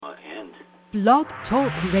Blog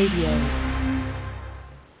Talk Radio.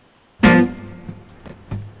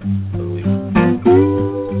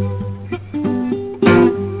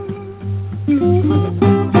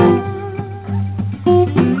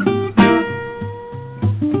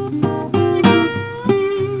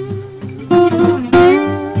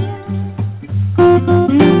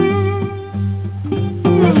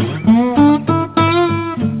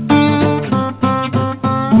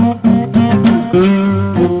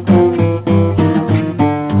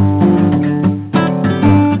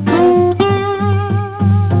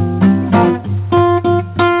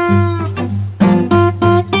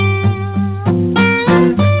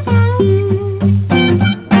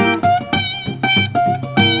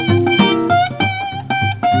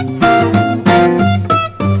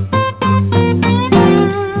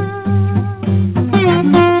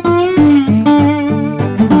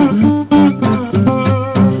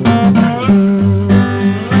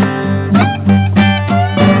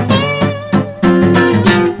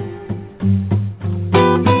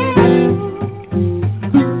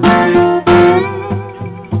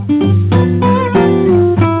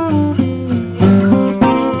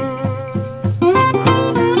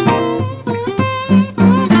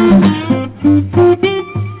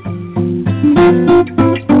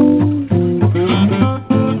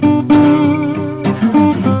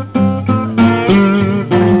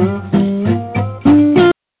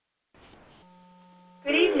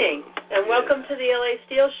 Good evening, and welcome to the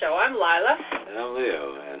L.A.Steel Show. I'm Lila. And I'm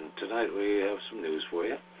Leo, and tonight we have some news for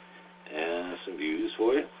you, and some views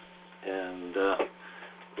for you, and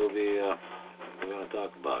we're going to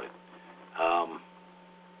talk about it.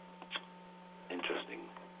 Interesting.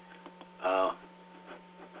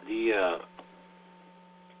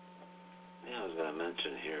 I was going to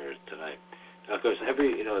mention here tonight. Now, of course,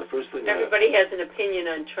 the first thing. Everybody has an opinion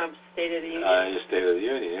on Trump's State of the Union. State of the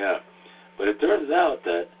Union, yeah. But it turns out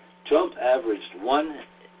that Trump averaged one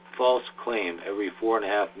false claim every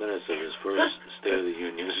 4.5 minutes of his first State of the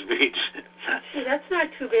Union speech. See, that's not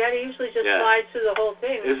too bad. He usually just flies through the whole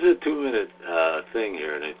thing. This is a 2-minute thing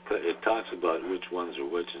here, and it talks about which ones are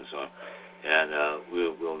which and so on. And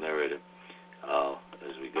we'll narrate it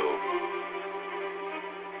as we go.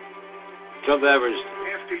 Trump averaged.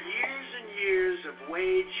 After years and years of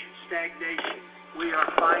wage stagnation, we are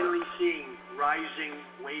finally seeing rising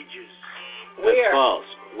wages. That's false.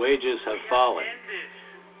 Wages have fallen. We have ended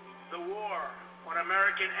the war on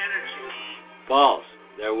American energy. False.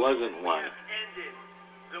 There wasn't one. We have ended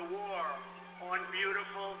the war on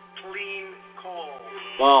beautiful, clean coal.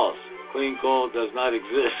 False. Clean coal does not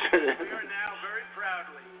exist. We are now very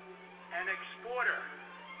proudly an exporter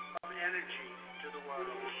of energy to the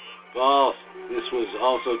world. False. This was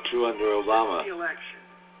also true under Obama. Since the election,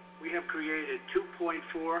 we have created 2.4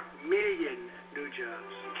 million new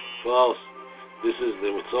jobs. False. This is the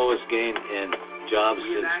slowest gain in jobs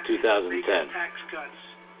since 2010. We enacted tax cuts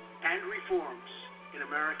and reforms in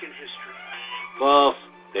American history. False.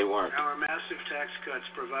 They weren't. Our massive tax cuts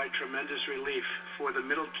provide tremendous relief for the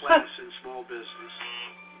middle class and small business.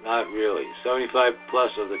 Not really. 75+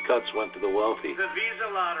 of the cuts went to the wealthy. The Visa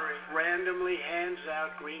lottery randomly hands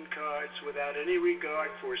out green cards without any regard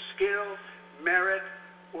for skill, merit,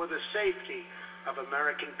 or the safety of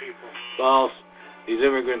American people. False. These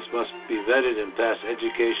immigrants must be vetted and pass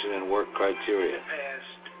education and work criteria. In the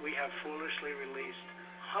past, we have foolishly released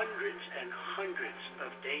hundreds and hundreds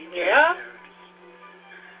of dangerous terrorists,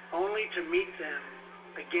 only to meet them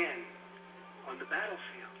again on the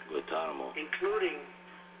battlefield, Guantanamo. including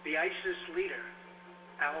the ISIS leader,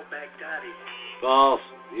 al-Baghdadi. False.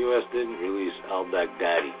 The U.S. didn't release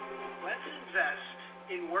al-Baghdadi. Let's invest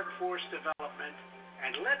in workforce development,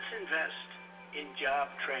 and let's invest in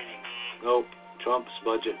job training. Nope. Trump's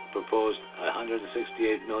budget proposed a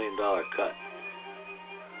 $168 million cut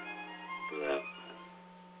for that.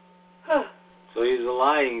 So he's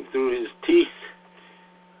lying through his teeth.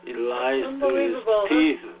 He lies through his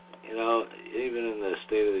teeth, even in the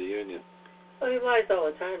State of the Union. Well, he lies all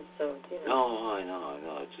the time, so, No, I know.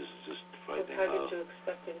 It's just frightening how did you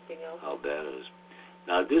expect anything else? how bad it is.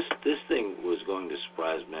 Now, this thing was going to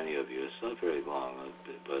surprise many of you. It's not very long,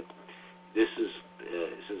 but this is,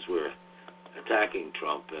 since we're attacking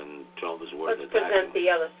Trump, and Trump is worth attacking. Let's present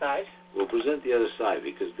the other side. We'll present the other side,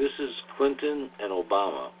 because this is Clinton and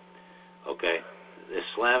Obama, okay? They're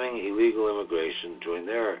slamming illegal immigration during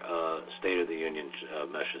their State of the Union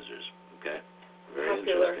measures, okay? Very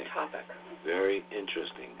Popular interesting. topic. Very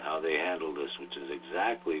interesting how they handle this, which is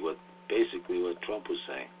basically what Trump was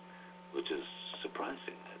saying, which is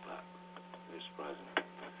surprising, I thought. Very surprising.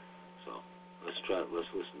 So, let's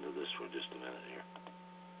listen to this for just a minute here.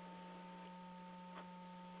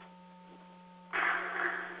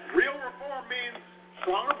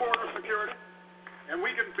 stronger border security, and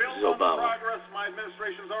we can build on the progress my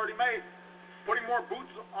administration's already made, putting more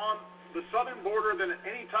boots on the southern border than at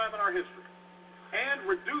any time in our history, and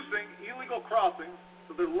reducing illegal crossings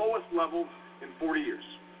to their lowest levels in 40 years.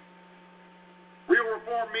 Real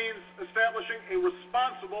reform means establishing a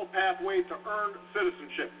responsible pathway to earned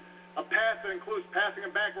citizenship, a path that includes passing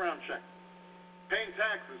a background check, paying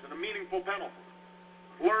taxes and a meaningful penalty,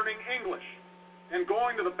 learning English, and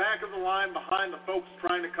going to the back of the line behind the folks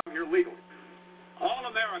trying to come here legally. All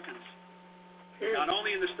Americans, not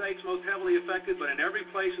only in the states most heavily affected, but in every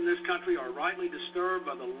place in this country, are rightly disturbed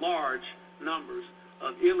by the large numbers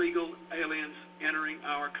of illegal aliens entering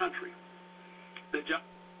our country. The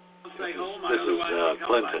stay home, this is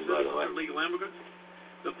Clinton, by the way. Illegal immigrants.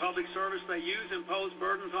 The public service they use impose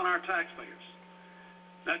burdens on our taxpayers.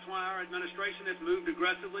 That's why our administration has moved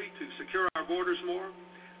aggressively to secure our borders more,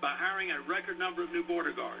 by hiring a record number of new border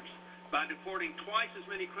guards, by deporting twice as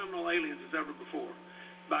many criminal aliens as ever before,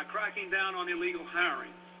 by cracking down on illegal hiring,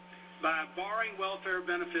 by barring welfare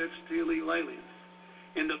benefits to illegal aliens.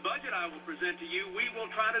 In the budget I will present to you, we will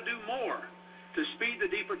try to do more to speed the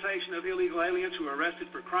deportation of illegal aliens who are arrested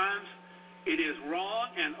for crimes. It is wrong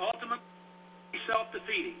and ultimately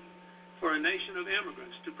self-defeating for a nation of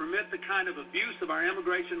immigrants to permit the kind of abuse of our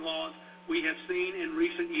immigration laws we have seen in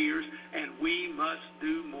recent years, and we must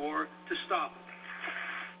do more to stop it.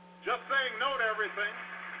 Just saying no to everything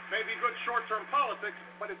may be good short-term politics,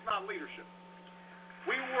 but it's not leadership.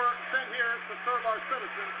 We were sent here to serve our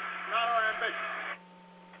citizens, not our ambitions.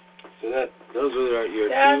 So those are your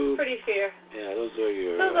That's two. pretty fair. Yeah, those are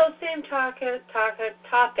your. So those same topics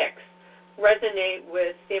resonate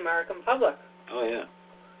with the American public. Oh yeah.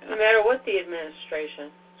 No matter what the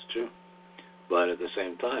administration. It's true. But at the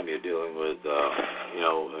same time, you're dealing with,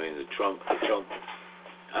 the Trump. I don't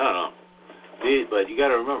know. But you got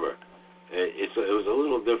to remember, it was a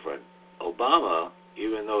little different. Obama,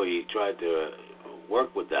 even though he tried to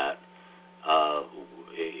work with that,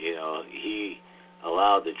 he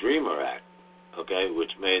allowed the Dreamer Act, okay,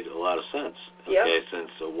 which made a lot of sense. Okay, yep.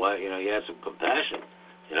 Since he had some compassion,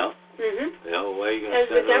 Mm-hmm. Why are you going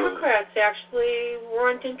to the Democrats actually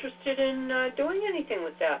weren't interested in doing anything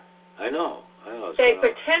with that. I know. They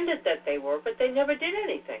pretended that they were, but they never did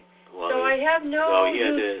anything. Well, so I have no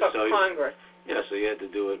use for Congress. So you had to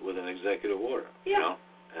do it with an executive order. Yeah.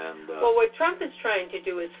 And well, what Trump is trying to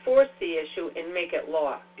do is force the issue and make it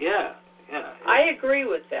law. Yeah. I agree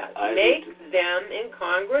with that. Make them in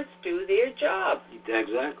Congress do their job.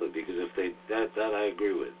 Exactly, because if that I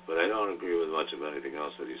agree with, but I don't agree with much of anything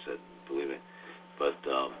else that he said. Believe me. But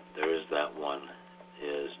there is that one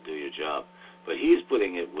is do your job. But he's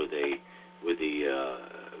putting it with the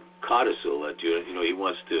codicil that he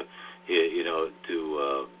wants to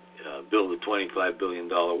build a $25 billion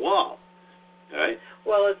wall. All right.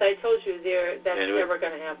 Well, as I told you, that's never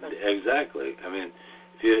going to happen. Exactly. I mean,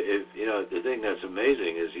 if the thing that's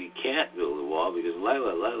amazing is he can't build a wall because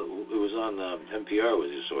Lila it was on NPR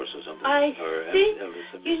was his source or something. I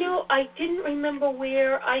didn't remember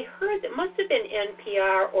where I heard. It must have been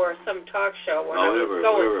NPR or some talk show when I was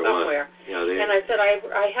going somewhere. And I said,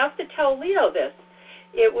 I have to tell Leo this.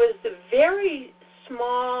 It was a very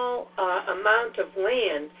small amount of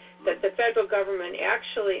land that the federal government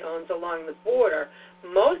actually owns along the border.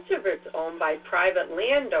 Most of it's owned by private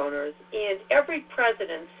landowners, and every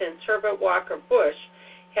president since Herbert Walker Bush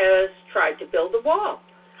has tried to build a wall.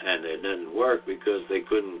 And it didn't work because they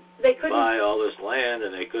couldn't buy all this land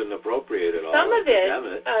and they couldn't appropriate it all. Some of it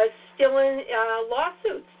still in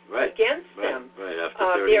lawsuits against them,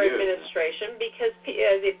 after 30 their years, administration, because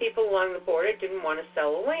the people along the border didn't want to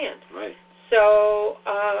sell the land. Right. So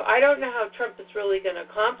I don't know how Trump is really going to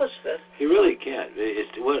accomplish this. He really can't.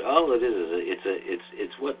 All it is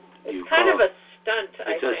it's what you call. It's kind of a stunt,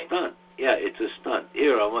 I think. It's a stunt. Yeah, it's a stunt.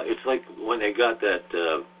 Here, it's like when they got that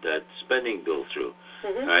spending bill through.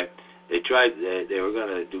 Mm-hmm. Right? They tried. They were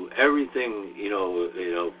going to do everything.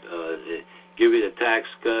 Give you the tax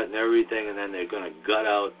cut and everything, and then they're going to gut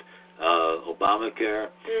out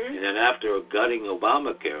Obamacare. Mm-hmm. And then after gutting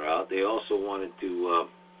Obamacare out, they also wanted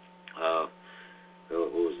to.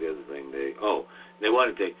 What was the other thing? They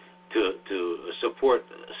wanted to support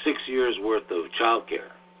 6 years worth of child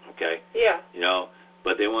care. Okay. Yeah.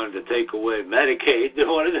 But they wanted to take away Medicaid. They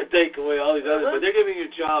wanted to take away all these others. But they're giving you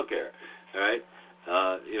child care. All right.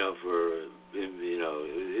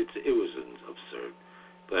 It was absurd.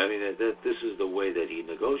 But I mean, this is the way that he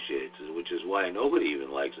negotiates, which is why nobody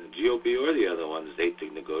even likes him. GOP or the other ones hate to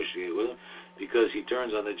negotiate with him because he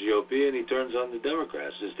turns on the GOP and he turns on the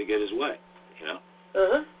Democrats just to get his way.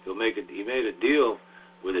 He made a deal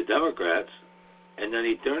with the Democrats, and then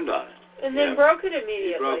he turned on it. And then broke it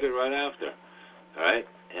immediately. He broke it right after. All right?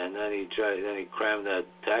 And then he crammed that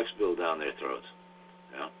tax bill down their throats.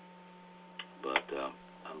 Yeah. But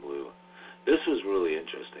unbelievable. This was really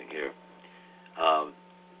interesting here.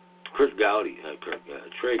 Trey Gowdy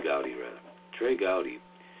rather. Trey Gowdy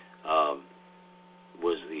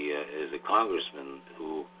is a congressman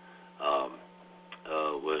who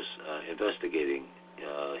was investigating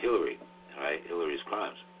Hillary, right? Hillary's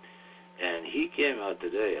crimes. And he came out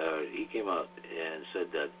today. He came out and said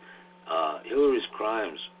that Hillary's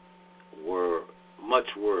crimes were much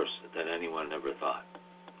worse than anyone ever thought.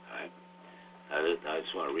 Right? I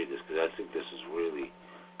just want to read this because I think this is really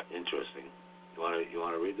interesting. You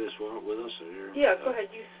want to read this with us? Yeah, go ahead.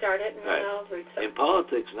 You start it, and then I'll read something. In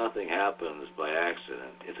politics, nothing happens by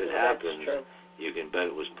accident. If it happens, you can bet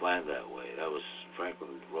it was planned that way. That was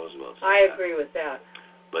Franklin Roosevelt said I agree with that.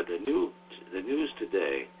 But the news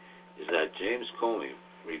today is that James Comey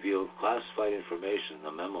revealed classified information in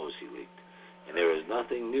the memos he leaked. And there is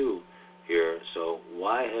nothing new here, so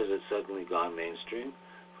why has it suddenly gone mainstream?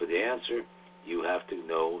 For the answer, you have to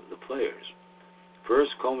know the players.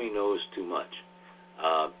 First, Comey knows too much.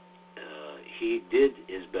 He did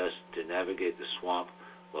his best to navigate the swamp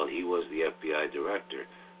while he was the FBI director,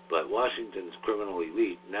 but Washington's criminal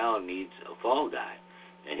elite now needs a fall guy,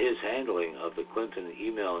 and his handling of the Clinton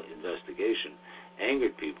email investigation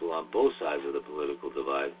angered people on both sides of the political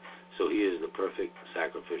divide, so he is the perfect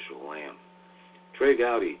sacrificial lamb. Trey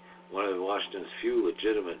Gowdy, one of Washington's few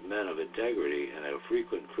legitimate men of integrity and a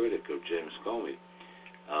frequent critic of Jim Comey,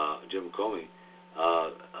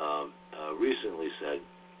 recently said,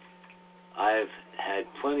 "I've had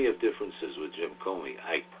plenty of differences with Jim Comey.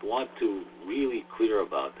 I want to really clear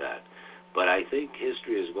about that, but I think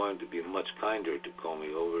history is going to be much kinder to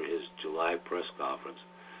Comey over his July press conference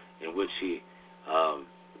in which he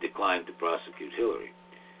declined to prosecute Hillary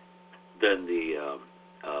than the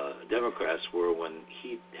Democrats were when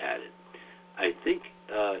he had it. I think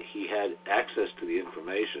he had access to the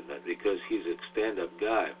information that because he's a stand-up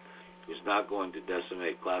guy who's not going to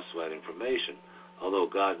decimate classified information, although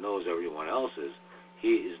God knows everyone else is,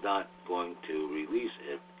 he is not going to release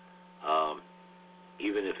it,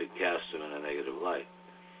 even if it casts him in a negative light."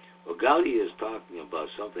 Well, Gowdy is talking about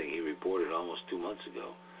something he reported almost 2 months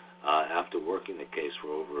ago after working the case for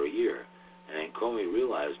over a year, and Comey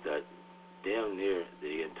realized that damn near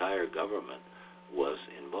the entire government was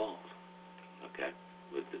involved, okay,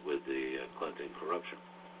 with the Clinton corruption.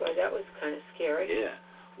 Well, that was kind of scary. Yeah.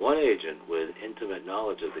 One agent with intimate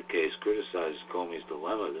knowledge of the case criticized Comey's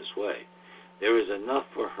dilemma this way: "There is enough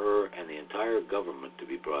for her and the entire government to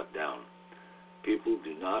be brought down. People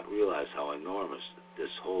do not realize how enormous this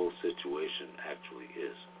whole situation actually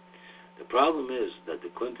is. The problem is that the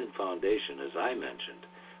Clinton Foundation, as I mentioned,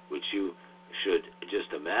 which you should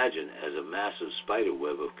just imagine as a massive spider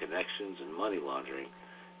web of connections and money laundering,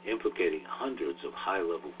 implicating hundreds of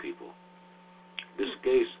high-level people. This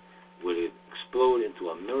case would explode into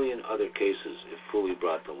a million other cases if fully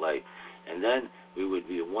brought to light, and then we would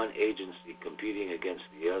be one agency competing against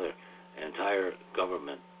the other, an entire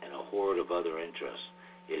government, and a horde of other interests.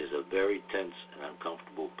 It is a very tense and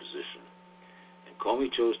uncomfortable position." And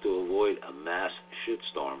Comey chose to avoid a mass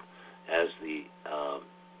shitstorm, as the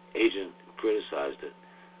agent criticized it,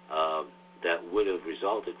 that would have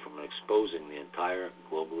resulted from exposing the entire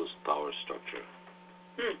globalist power structure.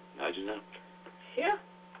 Imagine that? Yeah.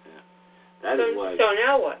 That is why. So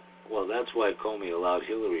now what? Well, that's why Comey allowed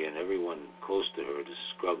Hillary and everyone close to her to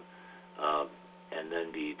scrub and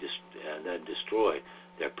then destroy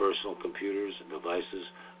their personal computers and devices,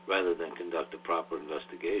 rather than conduct a proper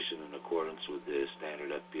investigation in accordance with the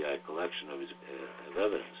standard FBI collection of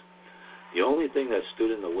evidence. The only thing that stood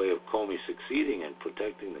in the way of Comey succeeding in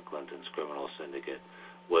protecting the Clintons' criminal syndicate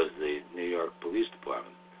was the New York Police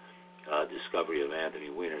Department discovery of Anthony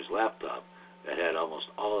Weiner's laptop that had almost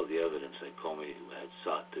all of the evidence that Comey had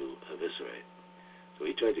sought to eviscerate. So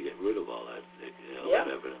he tried to get rid of all that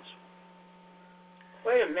evidence.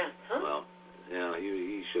 Quite a mess, huh? Well,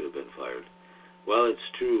 he should have been fired. Well, it's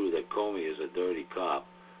true that Comey is a dirty cop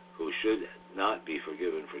who should not be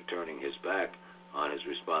forgiven for turning his back on his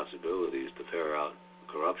responsibilities to ferret out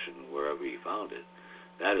corruption wherever he found it.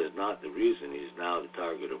 That is not the reason he's now the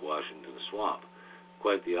target of Washington's swamp.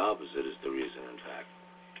 Quite the opposite is the reason, in fact.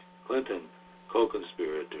 Clinton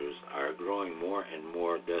co-conspirators are growing more and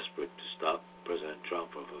more desperate to stop President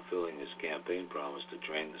Trump from fulfilling his campaign promise to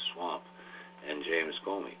drain the swamp, and James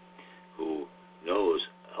Comey, who knows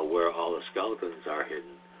where all the skeletons are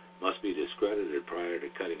hidden, must be discredited prior to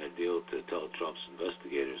cutting a deal to tell Trump's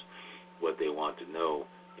investigators what they want to know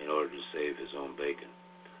in order to save his own bacon.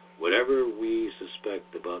 Whatever whatever we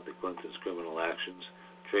suspect about the Clintons' criminal actions,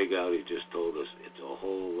 Trey Gowdy just told us it's a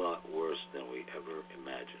whole lot worse than we ever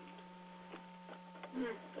imagined.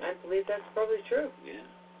 I believe that's probably true. Yeah.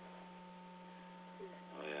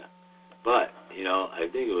 Oh, yeah. But, I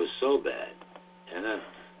think it was so bad. And then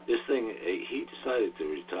this thing, he decided to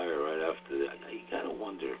retire right after that. You got to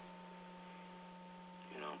wonder,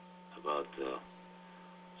 about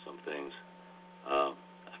some things. I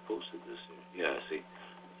posted this here. Yeah, see.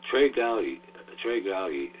 Trey Gowdy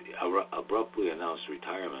abruptly announced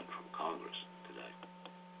retirement from Congress today.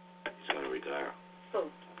 He's going to retire. Oh,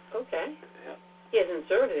 okay. Yeah. He hasn't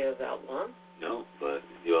served there that long. No, but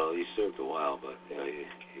he served a while. But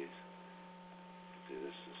he's. See, this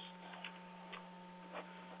is. One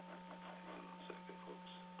second, folks.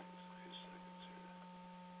 A few seconds here.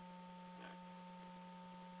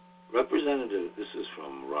 Representative. This is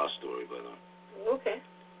from Raw Story, by the way. Okay.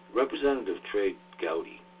 Representative Trey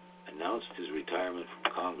Gowdy announced his retirement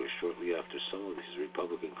from Congress shortly after some of his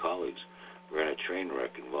Republican colleagues were in a train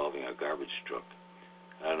wreck involving a garbage truck.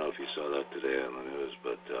 I don't know if you saw that today on the news,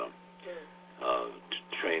 but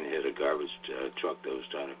train hit a garbage truck that was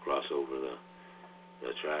trying to cross over the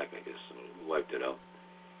track, I guess, and wiped it out.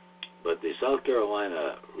 But the South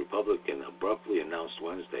Carolina Republican abruptly announced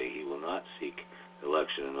Wednesday he will not seek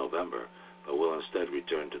election in November, but will instead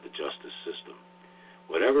return to the justice system.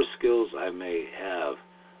 Whatever skills I may have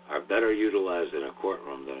are better utilized in a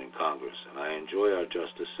courtroom than in Congress, and I enjoy our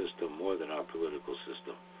justice system more than our political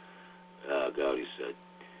system, Gowdy said.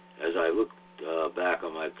 As I look back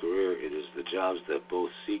on my career, it is the jobs that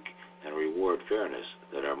both seek and reward fairness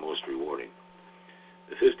that are most rewarding.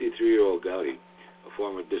 The 53-year-old Gowdy, a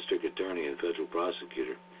former district attorney and federal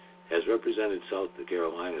prosecutor, has represented South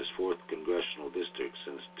Carolina's 4th congressional district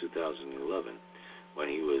since 2011, when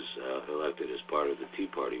he was elected as part of the Tea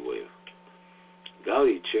Party wave.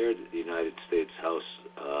 Gowdy chaired the United States House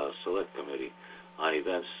Select Committee on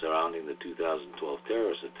events surrounding the 2012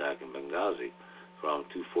 terrorist attack in Benghazi from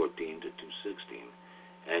 2014 to 2016,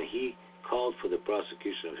 and he called for the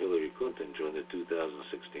prosecution of Hillary Clinton during the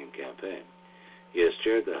 2016 campaign. He has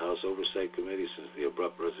chaired the House Oversight Committee since the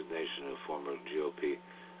abrupt resignation of former GOP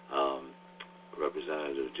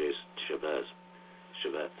Representative Jason Chevets,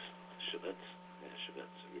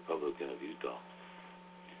 Republican of Utah.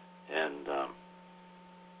 And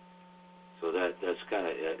so that's kind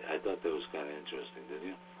of, I thought that was kind of interesting, didn't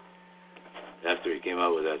you? After he came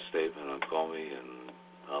out with that statement on Comey and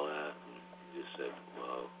all that, and he just said,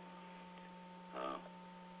 "Whoa."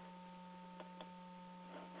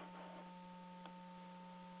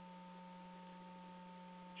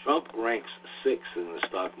 Trump ranks 6th in the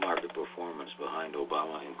stock market performance behind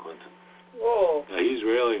Obama and Clinton. Whoa. Now, he's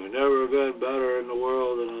really never been better in the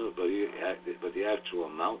world, but the actual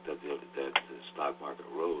amount that the stock market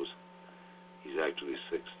rose, he's actually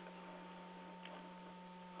 6th.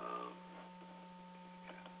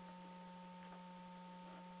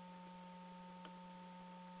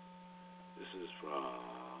 This is from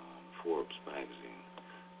Forbes magazine.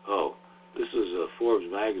 Oh, this is a Forbes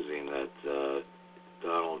magazine that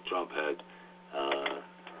Donald Trump had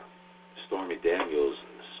Stormy Daniels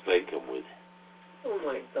spank him with. Oh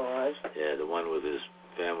my God. Yeah, the one with his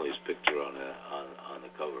family's picture on the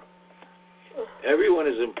cover. Everyone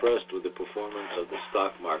is impressed with the performance of the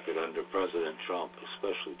stock market under President Trump,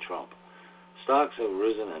 especially Trump. Stocks have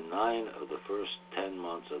risen in 9 of the first 10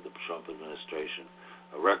 months of the Trump administration,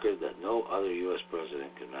 a record that no other U.S.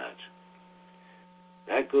 president can match.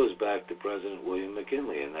 That goes back to President William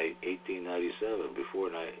McKinley in 1897. Before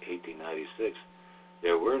 1896,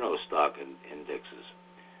 there were no stock indexes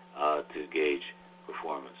to gauge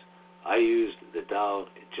performance. I used the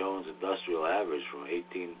Dow Jones Industrial Average from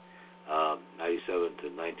 1897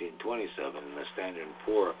 to 1927 and the Standard &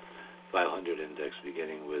 Poor 500 index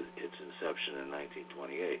beginning with its inception in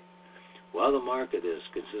 1928. While the market has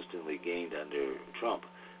consistently gained under Trump,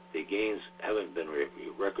 the gains haven't been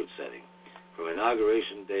record-setting. From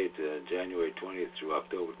Inauguration Day to January 20th through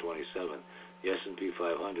October 27th, the S&P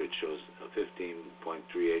 500 shows a 15.38%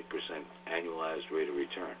 annualized rate of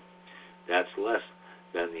return. That's less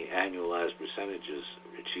than the annualized percentages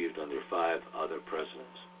achieved under 5 other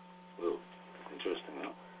presidents. Ooh, interesting,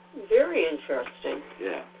 huh? Very interesting.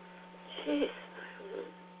 Yeah. Jeez.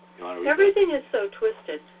 You want to read Everything is so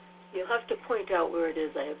twisted. You'll have to point out where it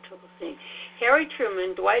is. I have trouble seeing. Harry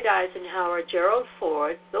Truman, Dwight Eisenhower, Gerald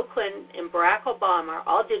Ford, Bill Clinton, and Barack Obama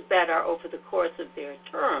all did better over the course of their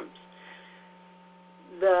terms.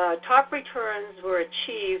 The top returns were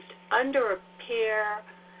achieved under a pair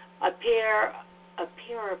of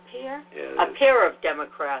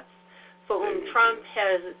Democrats for whom Trump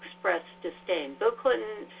has expressed disdain. Bill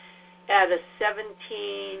Clinton at a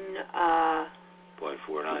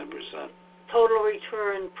 17.49% total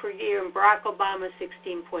return per year, and Barack Obama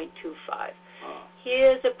 16.25.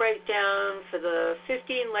 Here's a breakdown for the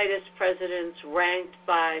 15 latest presidents ranked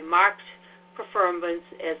by marked performance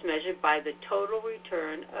as measured by the total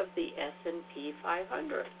return of the S&P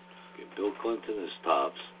 500. Okay, Bill Clinton is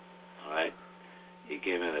tops, all right? He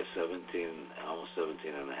came in at 17, almost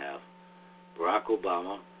 17.5. Barack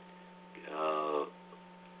Obama,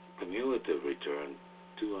 cumulative return,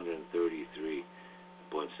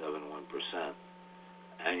 233.71%.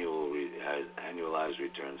 Annualized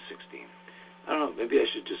return, 16. I don't know, maybe I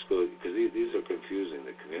should just go, because these are confusing,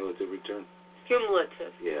 the cumulative return.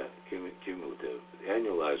 Cumulative. Yeah, cumulative. The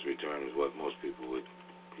annualized return is what most people would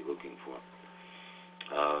be looking for.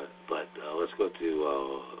 But let's go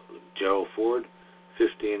to Gerald Ford,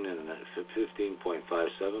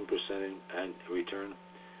 15.57% return.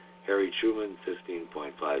 Harry Truman,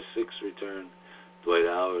 15.56 return. Dwight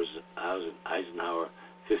Eisenhower,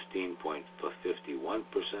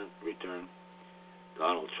 15.51% return.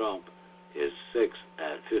 Donald Trump is sixth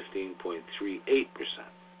at 15.38%.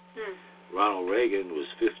 Ronald Reagan was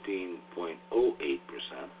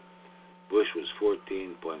 15.08%. Bush was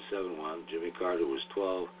 14.71%. Jimmy Carter was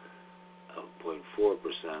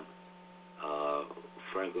 12.4%.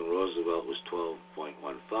 Franklin Roosevelt was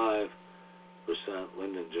 12.15%.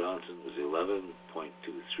 Lyndon Johnson was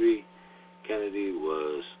 11.23%. Kennedy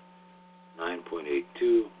was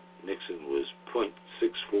 9.82%. Nixon was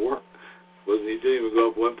 0.64%. He didn't even go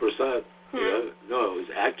up 1%. Yeah? No, it was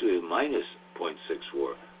actually minus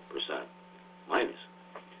 0.64%. Minus.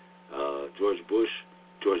 George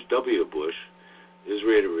W. Bush, his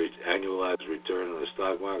rate of annualized return on the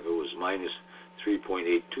stock market was minus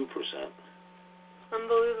 3.82%.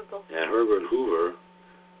 Unbelievable. And Herbert Hoover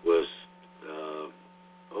was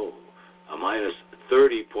a minus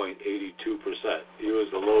 30.82%. He was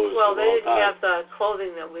the lowest. Well, they didn't time. have the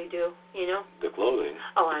clothing that we do, you know. The clothing.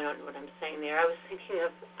 Oh, I don't know what I'm saying there. I was thinking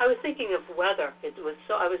of weather. I was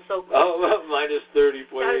so. Oh, well, minus 30.82.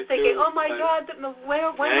 I was thinking, oh my God,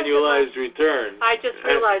 when annualized return. I just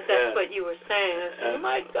realized that's what you were saying. I was saying, oh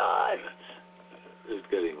my God. It's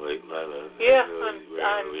getting late, Lila. Yeah,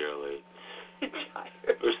 we are late.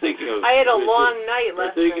 Tired. We're thinking of. I had a long night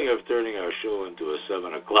last night. We're thinking of turning our show into a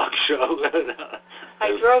 7:00 show.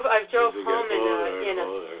 I drove home in a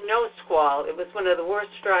snow squall. It was one of the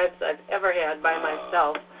worst drives I've ever had by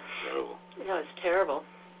myself. Terrible. Yeah, it's terrible.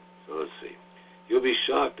 So let's see. You'll be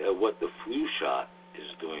shocked at what the flu shot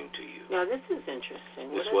is doing to you. Now this is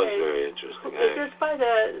interesting. This was very interesting. Is this by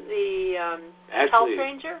the Health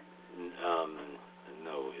Ranger?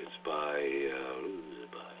 No, it's by. Who is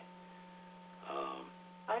it by?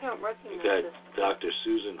 I don't recognize this. Dr.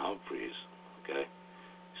 Susan Humphreys, okay,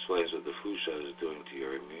 explains what the flu shot is doing to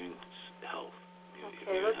your immune health.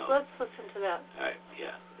 Okay, let's listen to that. All right,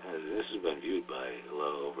 yeah. This has been viewed by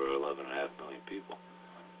over 11.5 million people,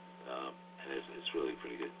 and it's really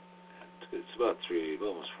pretty good. It's about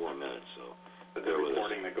almost 4 minutes, so. But the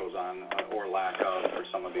reporting that goes on, or lack of, for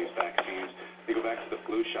some of these vaccines, you go back to the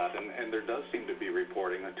flu shot, and there does seem to be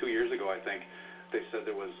reporting. 2 years ago, I think, they said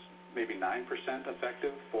there was maybe 9%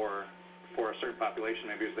 effective for a certain population.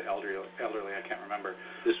 Maybe it was the elderly. I can't remember.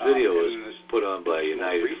 This video was put on by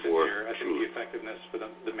United for year, I think the effectiveness for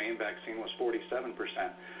the main vaccine was 47%.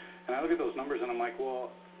 And I look at those numbers and I'm like,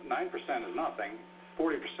 well, 9% is nothing.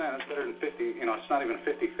 40%, that's better than 50. You know, it's not even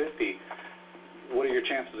 50-50. What are your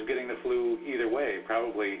chances of getting the flu either way?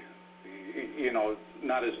 Probably,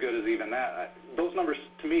 not as good as even that. Those numbers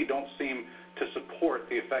to me don't seem to support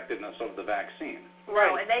the effectiveness of the vaccine. Right.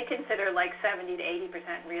 No, and they consider like 70 to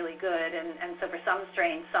 80% really good, and so for some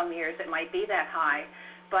strains, some years it might be that high.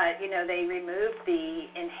 But, they removed the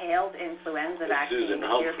inhaled influenza vaccine this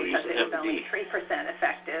year because it was only 3%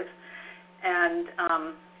 effective. And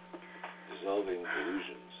dissolving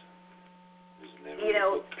illusions.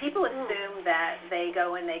 People assume that they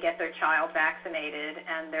go and they get their child vaccinated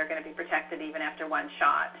and they're going to be protected even after one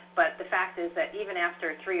shot. But the fact is that even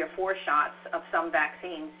after 3 or 4 shots of some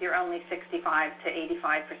vaccines, you're only 65 to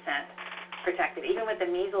 85% protected. Even with the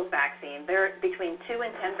measles vaccine, there are between 2 and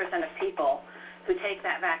 10% of people who take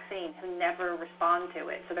that vaccine who never respond to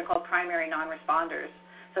it. So they're called primary non-responders.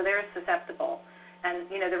 So they're susceptible. And,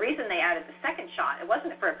 the reason they added the second shot, it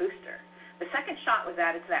wasn't for a booster. The second shot was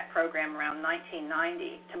added to that program around 1990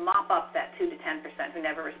 to mop up that 2 to 10% who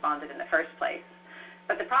never responded in the first place.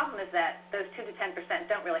 But the problem is that those 2 to 10%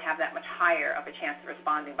 don't really have that much higher of a chance of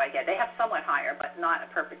responding by They have somewhat higher, but not a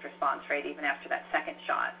perfect response rate even after that second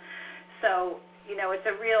shot. So, it's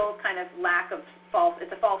a real kind of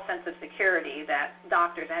it's a false sense of security that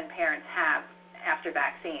doctors and parents have after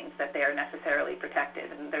vaccines that they are necessarily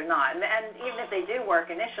protected, and they're not. And even if they do work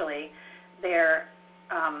initially, there's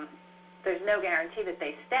no guarantee that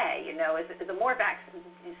they stay. You know, the more vaccines,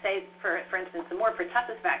 say for instance, the more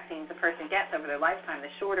pertussis vaccines a person gets over their lifetime, the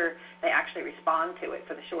shorter they actually respond to it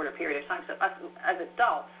for the shorter period of time. So us as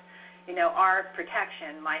adults, you know, our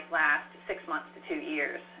protection might last 6 months to 2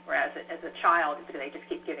 years, whereas as a child, they just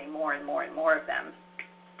keep giving more and more and more of them,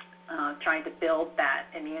 trying to build that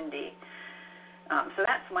immunity. So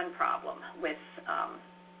that's one problem with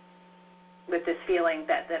this feeling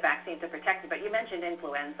that the vaccines are protected. But you mentioned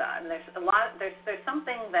influenza, and there's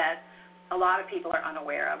something that a lot of people are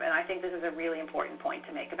unaware of, and I think this is a really important point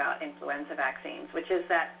to make about influenza vaccines, which is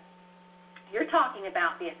that you're talking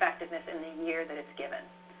about the effectiveness in the year that it's given.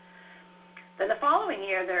 Then the following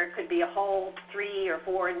year, there could be a whole 3 or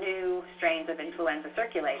 4 new strains of influenza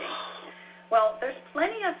circulating. Well, there's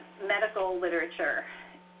plenty of medical literature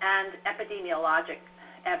and epidemiologic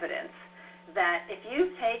evidence that if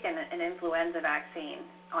you take an influenza vaccine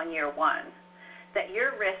on year 1, that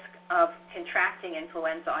your risk of contracting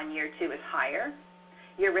influenza on year 2 is higher,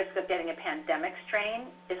 your risk of getting a pandemic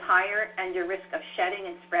strain is higher, and your risk of shedding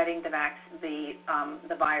and spreading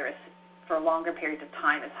the virus for longer periods of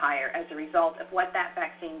time is higher as a result of what that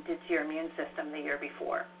vaccine did to your immune system the year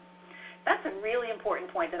before. That's a really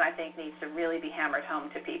important point that I think needs to really be hammered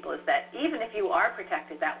home to people, is that even if you are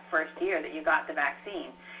protected that first year that you got the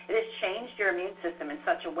vaccine, it has changed your immune system in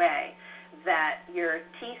such a way that your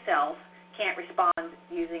T cells can't respond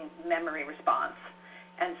using memory response.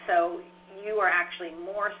 And so you are actually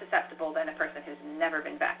more susceptible than a person who's never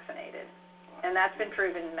been vaccinated. And that's been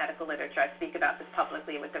proven in medical literature. I speak about this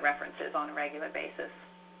publicly with the references on a regular basis.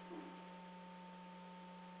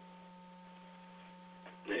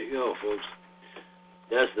 There you go, folks.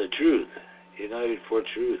 That's the truth. United for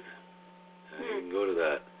Truth. You can go to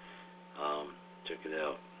that. Check it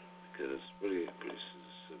out. Because it's pretty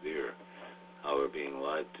severe how we're being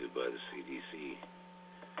lied to by the CDC.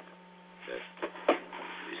 That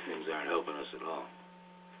these things aren't helping us at all.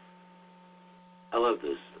 I love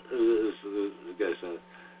this. This guy said,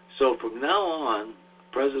 so from now on,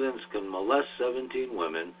 presidents can molest 17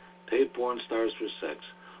 women, pay porn stars for sex,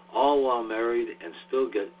 all while married, and still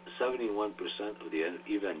get 71% of the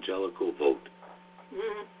evangelical vote.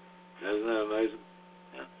 Mm-hmm. Isn't that amazing?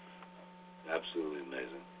 Yeah. Absolutely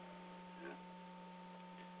amazing.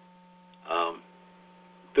 Yeah.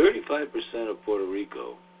 35% of Puerto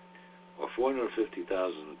Rico, or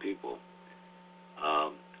 450,000 people,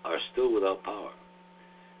 are still without power.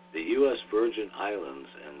 The U.S. Virgin Islands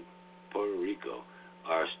and Puerto Rico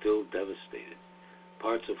are still devastated.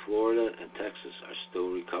 Parts of Florida and Texas are still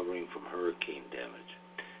recovering from hurricane damage.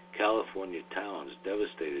 California towns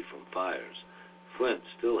devastated from fires. Flint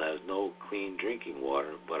still has no clean drinking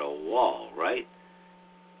water but a wall, right?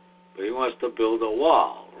 But he wants to build a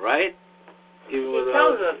wall, right? He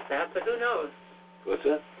tells us that, but who knows? What's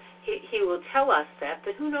that? He will tell us that,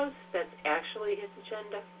 but who knows if that's actually his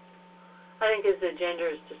agenda? I think his agenda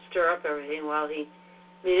is to stir up everything while he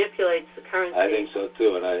manipulates the currency. I think so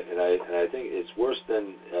too, and I think it's worse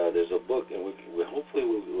than there's a book, and we hopefully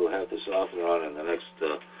we'll have this off and on in the next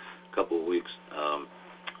couple of weeks.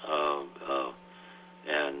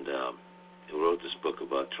 He wrote this book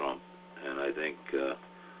about Trump, and I think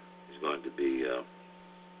he's going to be.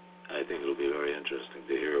 I think it'll be very interesting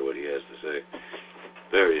to hear what he has to say.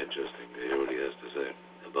 Very interesting to hear what he has to say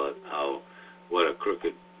about what a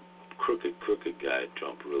crooked guy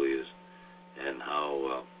Trump really is, and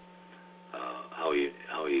how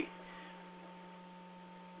he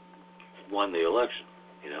won the election,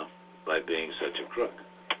 by being such a crook,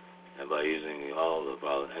 and by using all the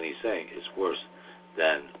problems. And he's saying it's worse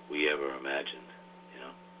than we ever imagined,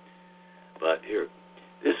 But here,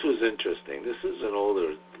 this was interesting. This is an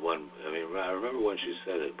older one. I mean, I remember when she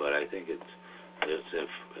said it, but I think it's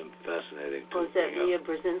fascinating. Was that Leah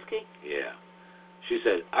Brzezinski? Yeah. She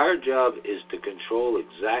said, our job is to control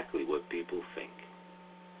exactly what people think.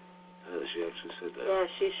 She actually said that. Yeah,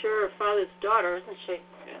 she's sure her father's daughter, isn't she?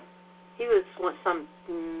 Yeah. He was some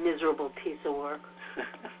miserable piece of work.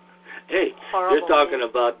 Hey, you're talking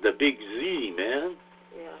about the big Z, man.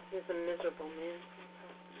 Yeah, he's a miserable man.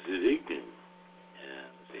 Zvigan. Yeah,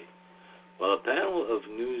 Z. Well, a panel of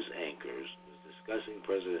news anchors was discussing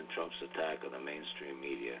President Trump's attack on the mainstream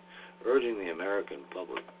media, urging the American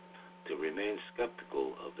public to remain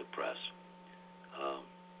skeptical of the press.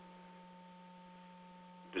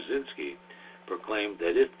 Brzezinski proclaimed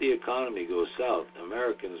that if the economy goes south,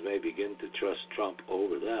 Americans may begin to trust Trump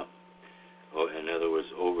over them, or in other words,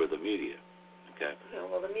 over the media. Okay. Yeah,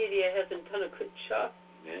 well, the media hasn't done a good job.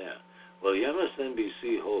 Yeah. Well, the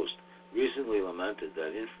MSNBC host recently lamented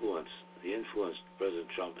that the influence President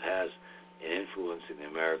Trump has in influencing the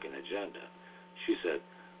American agenda. She said,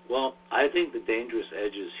 well, I think the dangerous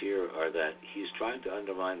edges here are that he's trying to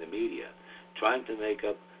undermine the media, trying to make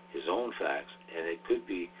up his own facts, and it could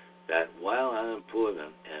be that while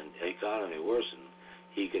unemployment and economy worsen,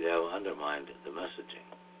 he could have undermined the messaging.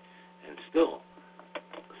 And still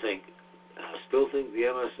think the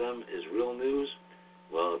MSM is real news?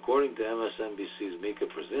 Well, according to MSNBC's Mika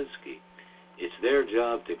Brzezinski, it's their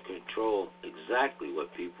job to control exactly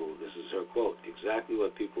what people, this is her quote, exactly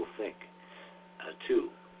what people think. Too.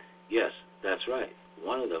 Yes, that's right.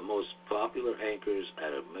 One of the most popular anchors at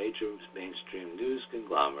a major mainstream news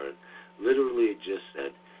conglomerate literally just said,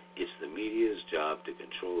 it's the media's job to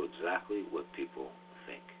control exactly what people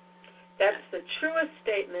think. That's the truest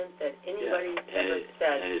statement that anybody ever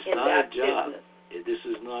said and it's in not that a job. business. This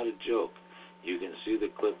is not a joke. You can see the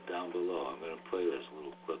clip down below. I'm going to play this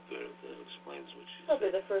little clip there that explains what she said.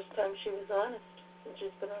 Probably the first time she was honest since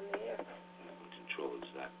she's been on the air. Control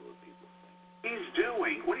exactly what people think. He's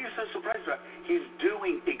doing, what are you so surprised about? He's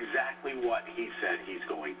doing exactly what he said he's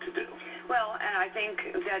going to do. Well, and I think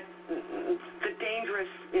that the dangerous,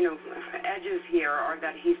 edges here are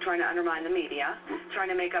that he's trying to undermine the media,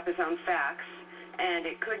 trying to make up his own facts, and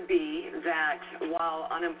it could be that while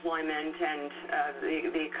unemployment and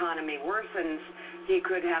the economy worsens, he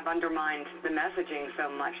could have undermined the messaging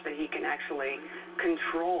so much that he can actually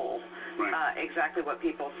control exactly what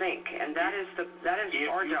people think, and that is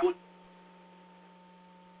our job.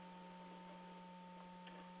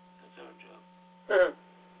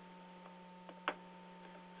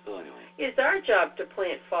 So anyway. It's our job to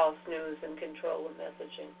plant false news and control the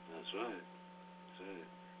messaging. That's right. That's right.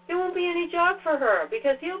 There won't be any job for her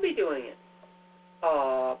because he'll be doing it.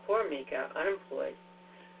 Oh, poor Mika, unemployed.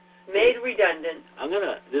 Made redundant.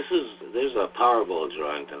 There's a Powerball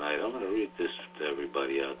drawing tonight. I'm gonna read this to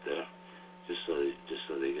everybody out there, just so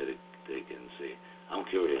they can see. I'm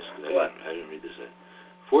curious. I didn't read this.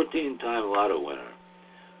 14-time lotto winner.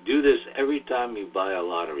 Do this every time you buy a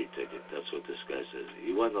lottery ticket. That's what this guy says.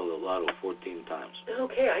 He won the lotto 14 times.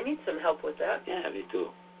 Okay, I need some help with that. Yeah, me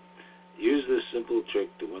too. Use this simple trick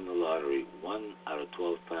to win the lottery 1 out of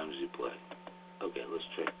 12 times you play. Okay, let's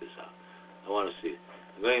check this out. I want to see.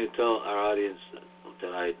 I'm going to tell our audience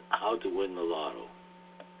tonight how to win the lotto.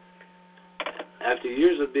 After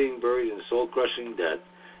years of being buried in soul-crushing debt,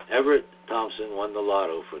 Everett Thompson won the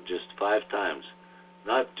lotto for just 5 times.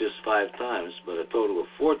 Not just 5 times, but a total of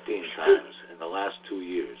 14 times in the last 2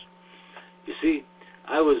 years. You see,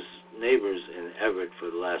 I was neighbors in Everett for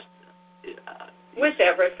the last... with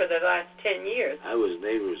Everett for the last 10 years. I was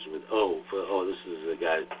neighbors with... this is the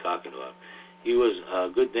guy talking about. He was a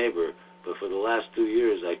good neighbor, but for the last 2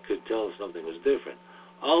 years, I could tell something was different.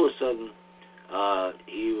 All of a sudden,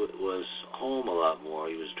 he was home a lot more.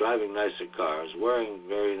 He was driving nicer cars, wearing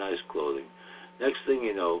very nice clothing. Next thing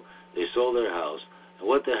you know, they sold their house.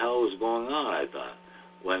 What the hell was going on, I thought.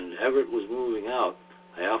 When Everett was moving out,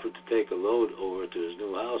 I offered to take a load over to his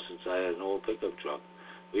new house since I had an old pickup truck.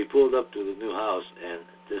 We pulled up to the new house, and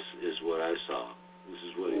this is what I saw. This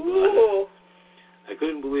is what he bought. I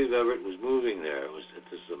couldn't believe Everett was moving there.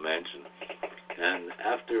 This is a mansion. And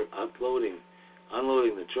after unloading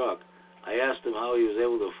the truck, I asked him how he was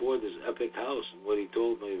able to afford this epic house, and what he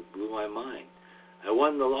told me blew my mind. I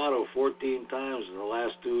won the lotto 14 times in the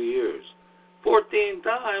last 2 years. 14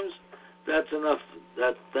 times? That's enough.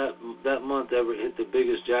 That month Everett hit the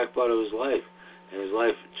biggest jackpot of his life, and his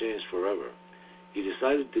life changed forever. He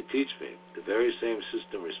decided to teach me the very same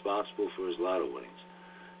system responsible for his lotto winnings.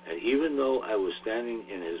 And even though I was standing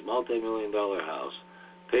in his multi-million-dollar house,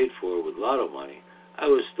 paid for with lotto money, I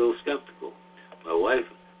was still skeptical. My wife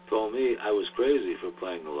told me I was crazy for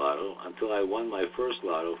playing the lotto until I won my first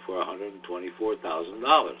lotto for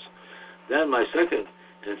 $124,000. Then my second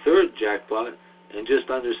and third jackpot in just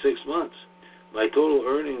under 6 months. My total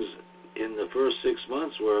earnings in the first 6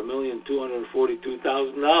 months were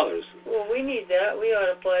 $1,242,000. Well, we need that. We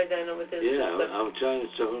ought to play then with this. Yeah, I'm trying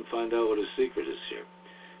to find out what his secret is here.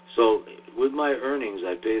 So with my earnings,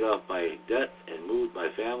 I paid off my debt and moved my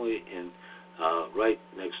family in right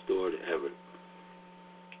next door to Everett.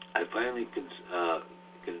 I finally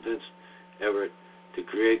convinced Everett to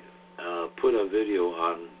put a video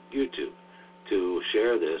on YouTube to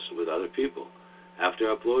share this with other people.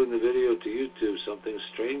 After uploading the video to YouTube, something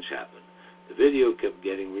strange happened. The video kept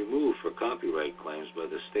getting removed for copyright claims by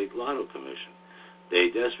the State Lotto Commission. They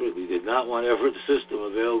desperately did not want Everett's system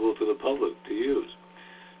available to the public to use.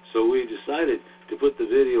 So we decided to put the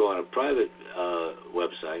video on a private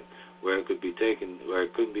website where it couldn't be taken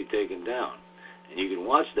down. And you can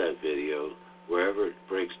watch that video wherever it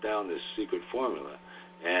breaks down this secret formula,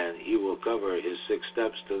 and he will cover his 6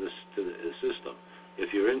 steps to the system.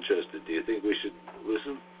 If you're interested, do you think we should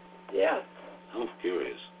listen? Yeah. I'm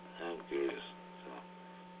curious. So,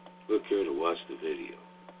 look here to watch the video.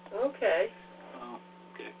 Okay. Oh,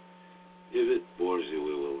 okay. If it bores you,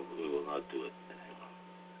 we will not do it anymore.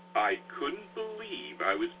 I couldn't believe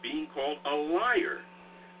I was being called a liar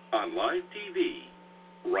on live TV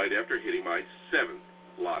right after hitting my 7th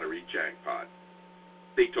lottery jackpot.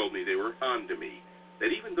 They told me they were on to me,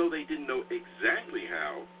 that even though they didn't know exactly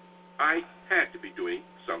how, I had to be doing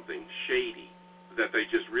something shady, that they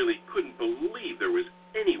just really couldn't believe there was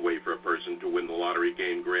any way for a person to win the lottery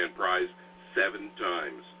game grand prize 7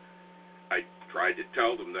 times. I tried to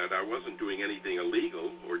tell them that I wasn't doing anything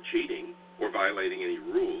illegal or cheating or violating any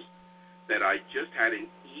rules, that I just had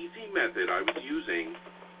an easy method I was using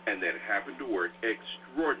and that happened to work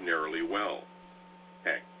extraordinarily well.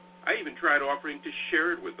 Heck, I even tried offering to share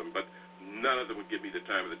it with them, but none of them would give me the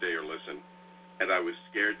time of the day or listen, and I was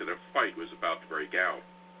scared that a fight was about to break out.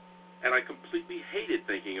 And I completely hated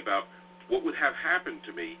thinking about what would have happened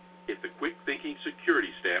to me if the quick-thinking security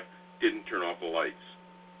staff didn't turn off the lights,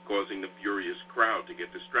 causing the furious crowd to get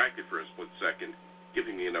distracted for a split second,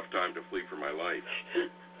 giving me enough time to flee for my life.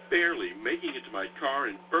 Barely making it to my car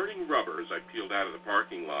and burning rubber as I peeled out of the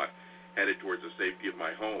parking lot, headed towards the safety of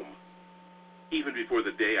my home. Even before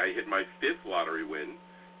the day I hit my 5th lottery win,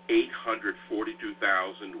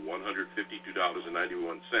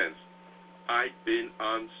 $842,152.91, I'd been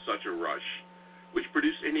on such a rush, which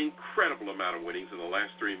produced an incredible amount of winnings in the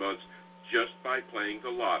last 3 months just by playing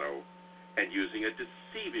the lotto and using a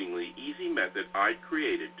deceivingly easy method I'd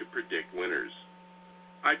created to predict winners.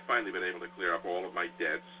 I'd finally been able to clear up all of my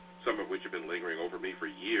debts, some of which have been lingering over me for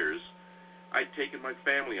years. I'd taken my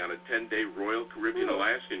family on a 10-day Royal Caribbean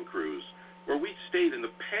Alaskan cruise where we'd stayed in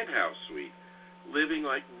the penthouse suite, living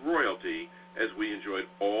like royalty as we enjoyed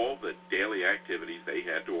all the daily activities they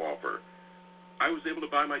had to offer. I was able to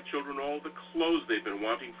buy my children all the clothes they've been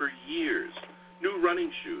wanting for years, new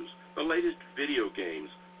running shoes, the latest video games,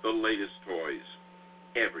 the latest toys,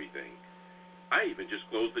 everything. I even just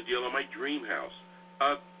closed the deal on my dream house,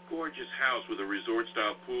 a gorgeous house with a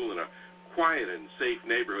resort-style pool in a quiet and safe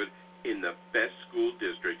neighborhood in the best school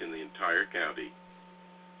district in the entire county.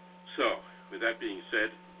 So, with that being said,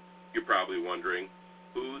 you're probably wondering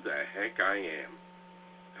who the heck I am.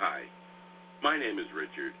 Hi, my name is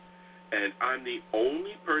Richard, and I'm the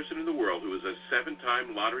only person in the world who is a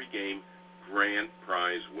 7-time lottery game grand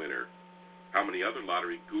prize winner. How many other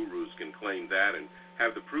lottery gurus can claim that and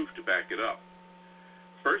have the proof to back it up?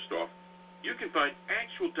 First off, you can find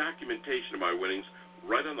actual documentation of my winnings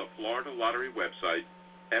right on the Florida Lottery website,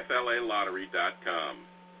 FLALottery.com.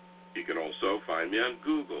 You can also find me on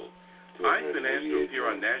Google. I've been asked to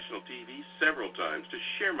appear on national TV several times to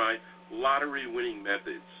share my lottery-winning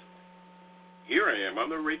methods. Here I am on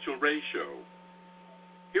The Rachel Ray Show.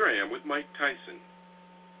 Here I am with Mike Tyson.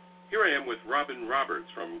 Here I am with Robin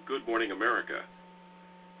Roberts from Good Morning America.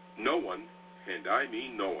 No one, and I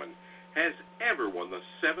mean no one, has ever won the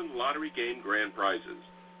 7 lottery game grand prizes.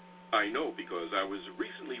 I know because I was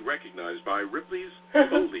recently recognized by Ripley's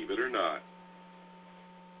Believe It or Not.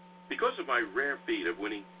 Because of my rare feat of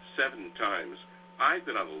winning 7 times, I've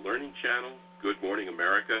been on the Learning Channel, Good Morning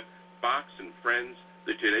America, Fox and Friends,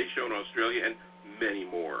 The Today Show in Australia, and many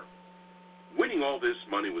more. Winning all this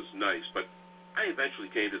money was nice, but I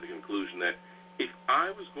eventually came to the conclusion that if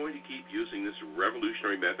I was going to keep using this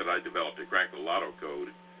revolutionary method I developed to crack the lotto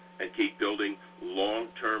code and keep building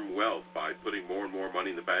long-term wealth by putting more and more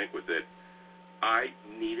money in the bank with it, I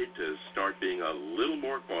needed to start being a little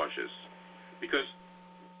more cautious. Because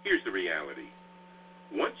here's the reality.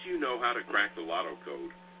 Once you know how to crack the lotto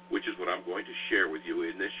code, which is what I'm going to share with you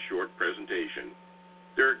in this short presentation,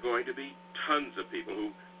 there are going to be tons of people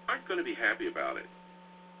who aren't going to be happy about it.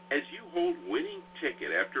 As you hold winning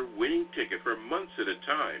ticket after winning ticket for months at a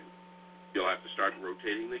time, you'll have to start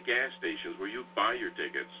rotating the gas stations where you buy your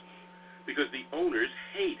tickets, because the owners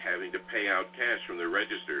hate having to pay out cash from their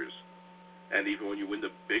registers. And even when you win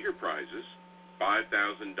the bigger prizes,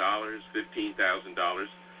 $5,000, $15,000,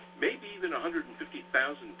 maybe even $150,000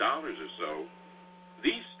 or so,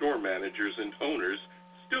 these store managers and owners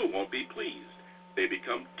still won't be pleased. They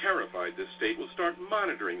become terrified the state will start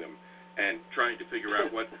monitoring them and trying to figure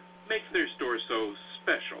out what makes their store so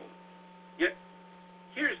special. Yet,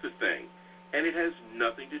 here's the thing, and it has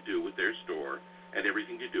nothing to do with their store and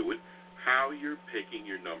everything to do with how you're picking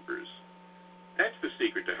your numbers. That's the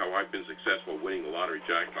secret to how I've been successful winning the lottery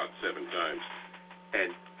jackpot 7 times,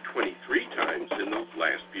 and 23 times in the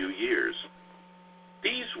last few years.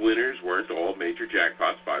 These winners weren't all major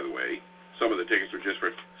jackpots, by the way. Some of the tickets were just for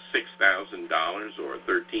 $6,000 or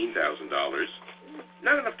 $13,000.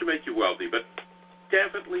 Not enough to make you wealthy, but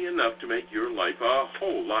definitely enough to make your life a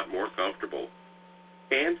whole lot more comfortable.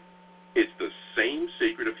 And it's the same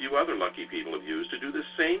secret a few other lucky people have used to do the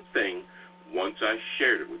same thing once I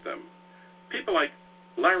shared it with them. People like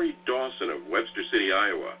Larry Dawson of Webster City,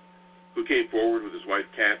 Iowa, who came forward with his wife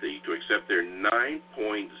Kathy to accept their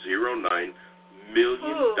 $9.09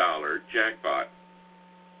 million jackpot.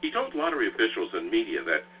 He told lottery officials and media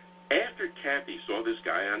that after Kathy saw this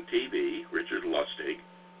guy on TV, Richard Lustig,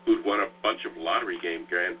 who'd won a bunch of lottery game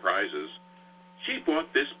grand prizes, she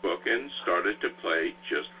bought this book and started to play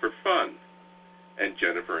just for fun. And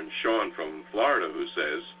Jennifer and Sean from Florida, who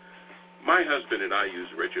says, my husband and I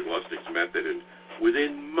used Richard Lustig's method, and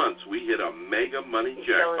within months we hit a mega money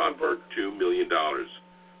jackpot for $2 million.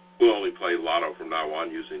 We'll only play lotto from now on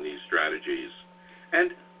using these strategies.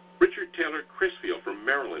 And Richard Taylor Crisfield from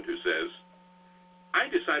Maryland, who says, I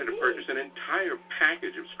decided to purchase an entire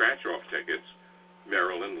package of scratch-off tickets,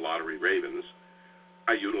 Maryland Lottery Ravens.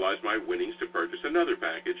 I utilized my winnings to purchase another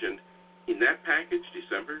package, and in that package,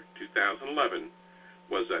 December 2011,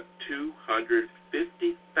 was a $250,000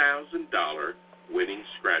 winning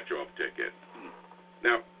scratch-off ticket.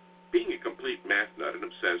 Now, being a complete math nut and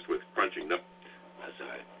obsessed with crunching numbers. That's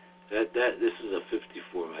all right. This is a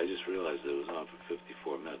 54. I just realized it was on for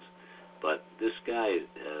 54 minutes. But this guy's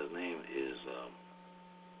name is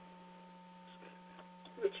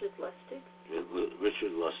Richard Lustig.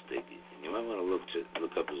 Richard Lustig. You might want to look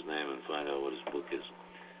up his name and find out what his book is,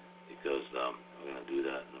 because we're going to do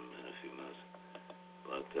that in a few minutes.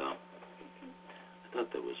 But I thought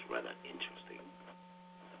that was rather interesting.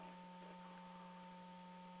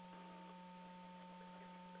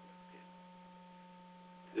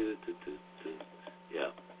 Yeah,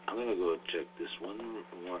 I'm going to go check this one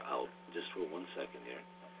more out just for 1 second here.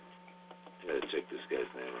 I got to check this guy's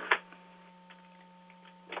name out.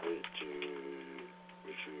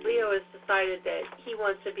 Richard. Leo has decided that he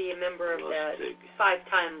wants to be a member of Lustig. that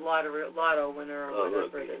 5-time lotto winner or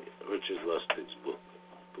whatever it is. Richard Lustig's book.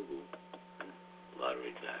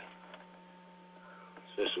 Lottery guy.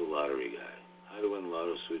 Special lottery guy. How to win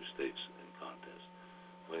lotto sweepstakes and contests.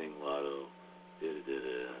 Winning lotto. Yeah.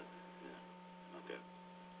 Okay.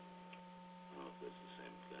 I don't know if that's the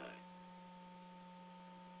same guy.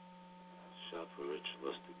 Shop for Richard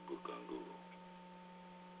Lustig book on Google.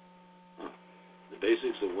 The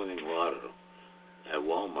basics of winning lotto at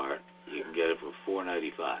Walmart, you can get it for $4.95.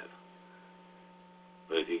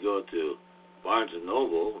 But if you go to Barnes &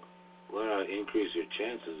 Noble, learn how to increase your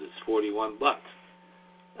chances, it's $41.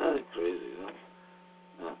 That's crazy,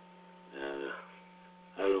 huh? And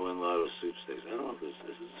how to win lotto sweepstakes. I don't know if this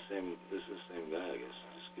is the same. This is the same guy, I guess.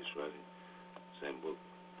 Just keeps writing the same book.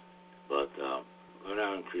 But learn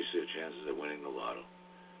how to increase your chances of winning the lotto.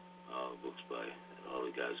 Books by all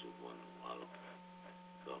the guys who've won the lotto.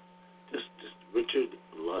 So just Richard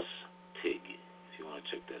Lustig, if you want to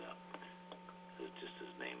check that out. That's just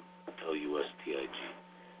his name, Lustig. I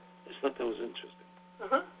just thought that was interesting.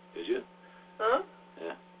 Did you? Yeah. Well,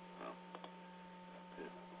 yeah.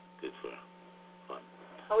 Good for fun.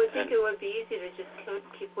 I would think it would be easy to just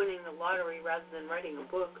keep winning the lottery rather than writing a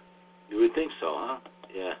book. You would think so, huh?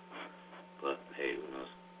 Yeah. But hey, who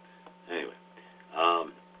knows? Anyway,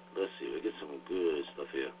 let's see. We get some good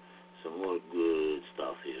stuff here. Some more good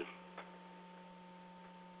stuff here.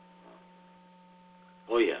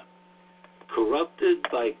 Oh yeah. Corrupted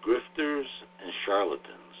by grifters and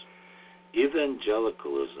charlatans,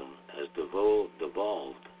 evangelicalism has devolved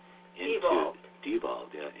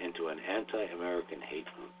into an anti-American hate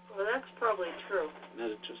group. Well, that's probably true. Isn't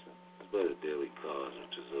that interesting? It's by the Daily Cause,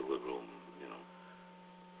 which is a liberal,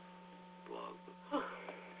 blog.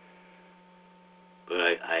 But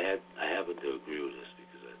I happen to agree with this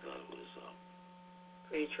because I thought it was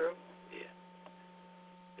pretty true. Yeah.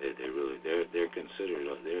 They're considered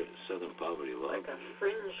they're Southern Poverty Law. Like a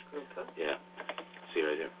fringe group, huh? Yeah. See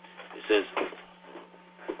right here. It says.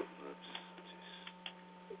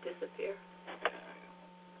 It disappear.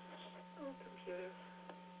 Oh, computer.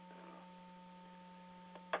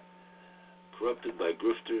 Corrupted by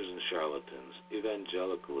grifters and charlatans,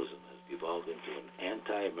 evangelicalism has devolved into an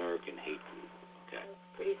anti-American hate group. Okay. That's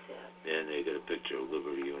pretty sad. And they got a picture of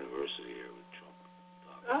Liberty University here with Trump.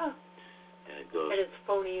 And it goes. At its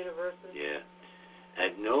phony university. Yeah.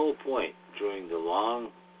 At no point during the long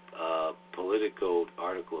Politico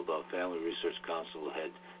article about Family Research Council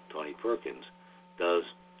head Tony Perkins does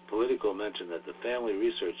Politico mention that the Family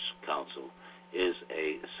Research Council is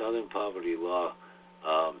a Southern Poverty Law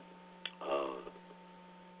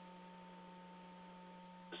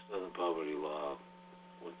Southern Poverty Law.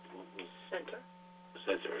 What Center,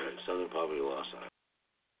 right? Southern Poverty Law Center.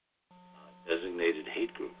 Designated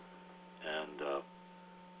hate group. And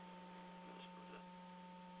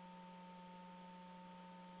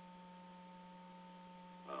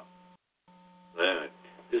anyway,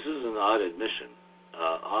 this is an odd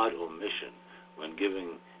omission when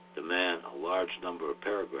giving the man a large number of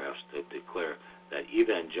paragraphs that declare that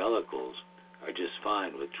evangelicals are just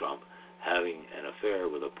fine with Trump having an affair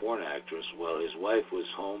with a porn actress while his wife was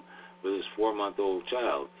home with his 4-month-old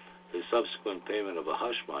child, his subsequent payment of a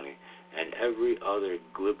hush money, and every other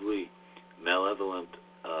glibly malevolent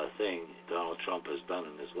thing Donald Trump has done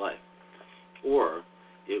in his life. Or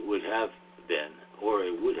it would have been.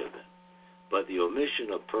 But the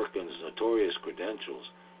omission of Perkins' notorious credentials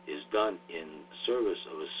is done in service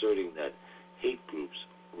of asserting that hate groups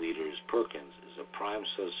leaders Perkins is a prime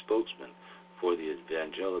spokesman for the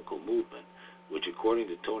evangelical movement, which according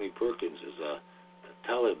to Tony Perkins is a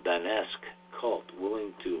Taliban-esque cult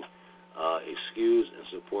willing to excuse and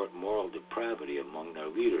support moral depravity among their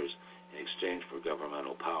leaders in exchange for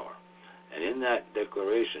governmental power. And in that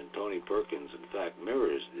declaration, Tony Perkins, in fact,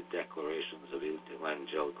 mirrors the declarations of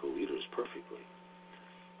evangelical leaders perfectly.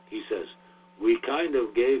 He says, we kind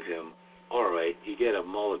of gave him, all right, you get a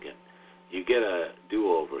mulligan. You get a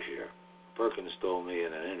do-over here. Perkins told me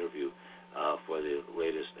in an interview for the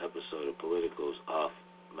latest episode of Politico's Off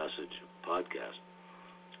Message podcast.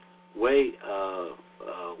 Way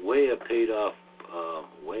a paid-off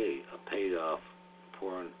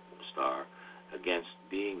porn star against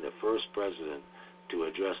being the first president to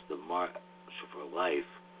address the March for Life,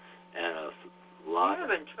 and a lot. You're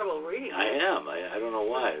having trouble reading. I am. I don't know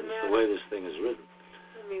why. It's the way this thing is written.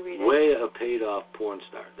 Let me read it. Way a paid-off porn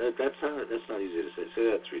star. That's not easy to say. Say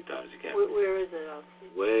that 3 times. You can't. Where is it?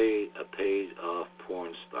 Way a paid-off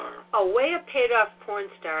porn star. Oh, way a paid-off porn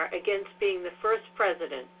star against being the first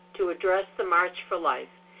president to address the March for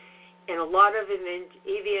Life, and a lot of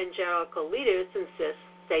evangelical leaders insist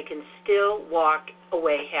they can still walk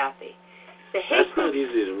away happy. That's not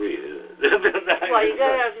easy to read, is it? Well, you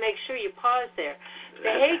got to make sure you pause there.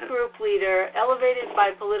 The hate group leader, elevated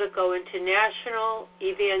by Politico into national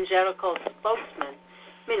evangelical spokesman,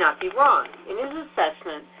 may not be wrong. In his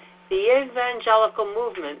assessment, the evangelical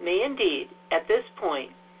movement may indeed, at this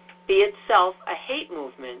point, be itself a hate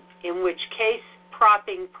movement, in which case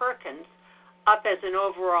propping Perkins up as an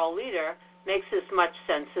overall leader makes as much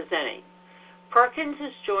sense as any. Perkins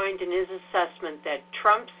is joined in his assessment that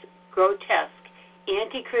Trump's grotesque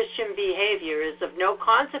anti-Christian behavior is of no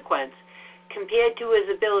consequence compared to his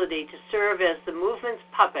ability to serve as the movement's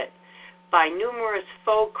puppet by numerous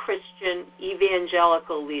faux Christian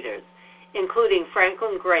evangelical leaders, including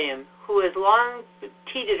Franklin Graham, who has long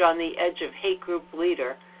teetered on the edge of hate group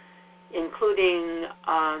leader, including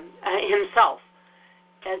himself,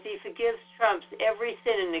 as he forgives Trump's every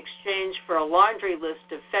sin in exchange for a laundry list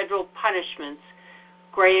of federal punishments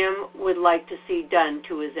Graham would like to see done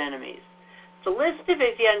to his enemies. The list of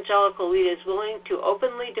evangelical leaders willing to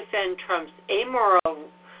openly defend Trump's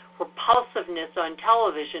amoral repulsiveness on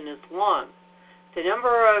television is long. The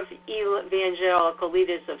number of evangelical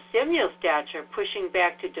leaders of similar stature pushing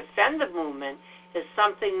back to defend the movement is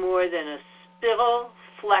something more than a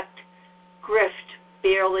spittle-flecked grift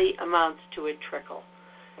barely amounts to a trickle.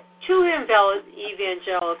 2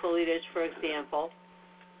 evangelical leaders, for example,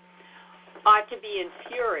 ought to be in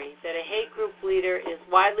fury that a hate group leader is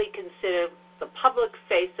widely considered the public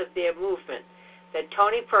face of their movement, that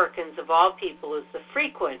Tony Perkins, of all people, is the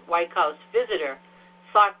frequent White House visitor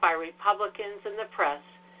sought by Republicans and the press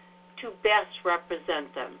to best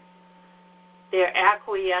represent them. Their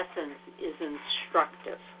acquiescence is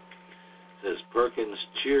instructive. Says Perkins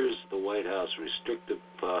cheers the White House restrictive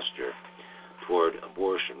posture toward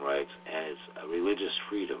abortion rights and its religious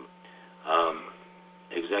freedom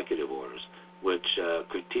executive orders, which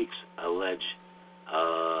critics allege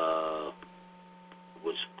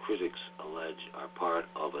are part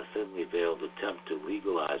of a thinly veiled attempt to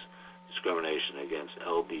legalize discrimination against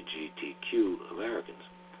LGBTQ Americans.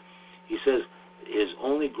 He says his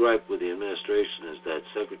only gripe with the administration is that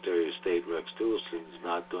Secretary of State Rex Tillerson is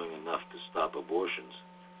not doing enough to stop abortions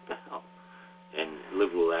and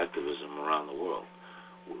liberal activism around the world.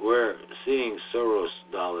 We're seeing Soros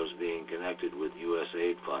dollars being connected with U.S.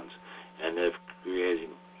 aid funds, and they're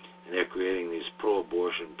creating these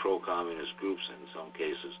pro-abortion, pro-communist groups in some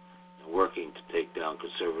cases, and working to take down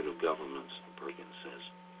conservative governments, Perkins says.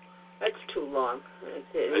 That's too long.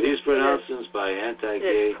 Are these pronouncements by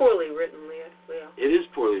anti-gay? It's poorly written, Leo. It is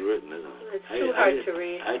poorly written, isn't it? It's too hard to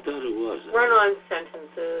read. I thought it was. Run-on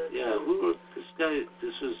sentences. Yeah, who wrote this guy?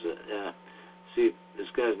 This was, see, this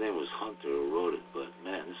guy's name was Hunter who wrote it, but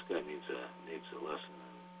man, this guy needs a lesson.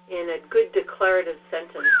 In a good declarative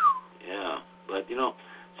sentence. Yeah, but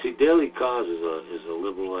see, Daily Cause is a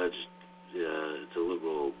liberal edge. It's a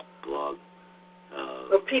liberal blog.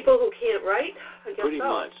 Of people who can't write, I guess. Pretty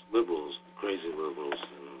much liberals, crazy liberals,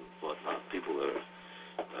 and whatnot. People that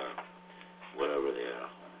are whatever they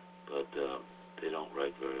are, but they don't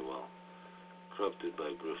write very well. Corrupted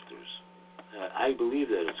by grifters. I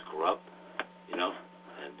believe that it's corrupt,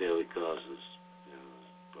 and Daily Cause is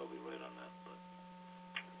probably right on that. But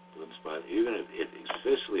wouldn't surprise even if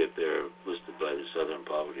especially if they're listed by the Southern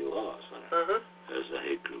Poverty Law Center as a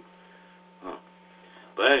hate group.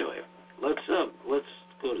 But anyway, let's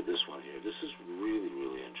go to this one here. This is really,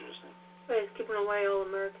 really interesting. Right, it's giving away all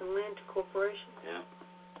American land to corporations. Yeah.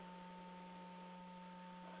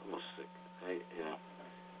 Almost sick.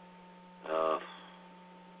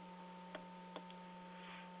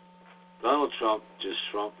 Donald Trump just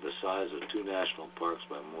shrunk the size of 2 national parks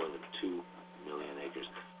by more than 2 million acres.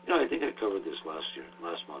 I think I covered this last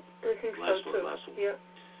month. I think last so, too. Last one. Yep.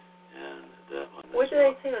 And that one. What did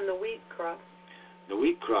I say on the wheat crop? The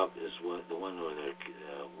wheat crop is the one where the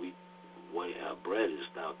bread is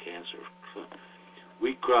now cancer.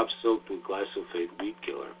 Wheat crop soaked with glyphosate weed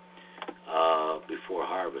killer before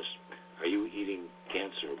harvest. Are you eating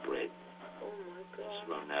cancer bread? Oh my God! It's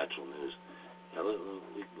from Natural News. Now,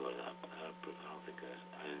 we can go to that. I don't think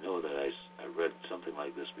I know that I read something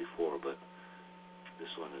like this before, but this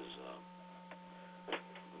one is. Let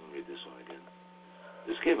me read this one again.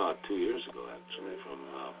 This came out 2 years ago, actually, from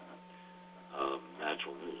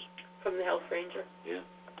Natural News. From the Health Ranger. Yeah,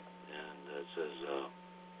 and it says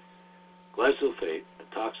glyphosate, a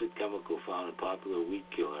toxic chemical found in popular weed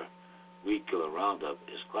killer Roundup,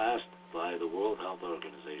 is classed by the World Health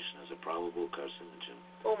Organization as a probable carcinogen.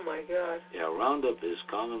 Oh my God. Yeah, Roundup is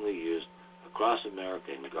commonly used across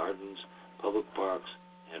America in gardens, public parks,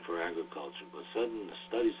 and for agriculture, but sudden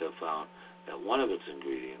studies have found that one of its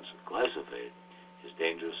ingredients, glyphosate, is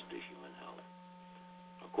dangerous to human health.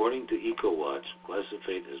 According to EcoWatch,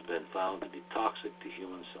 glyphosate has been found to be toxic to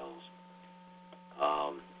human cells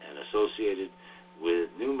and associated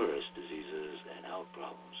with numerous diseases and health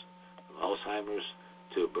problems, from Alzheimer's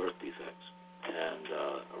to birth defects and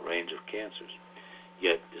a range of cancers.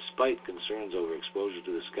 Yet, despite concerns over exposure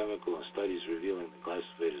to this chemical and studies revealing that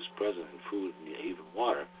glyphosate is present in food and even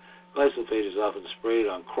water, glyphosate is often sprayed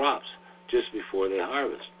on crops just before they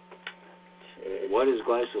harvest. What is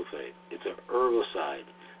glyphosate? It's an herbicide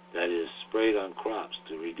that is sprayed on crops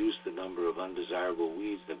to reduce the number of undesirable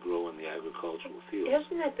weeds that grow in the agricultural fields.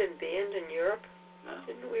 Hasn't that been banned in Europe? No.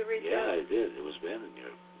 Didn't we read that? Yeah, it did. It was banned in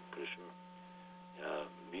Europe, for sure.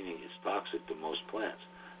 Meaning it's toxic to most plants.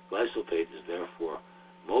 Glyphosate is therefore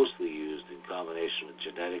mostly used in combination with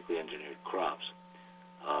genetically engineered crops,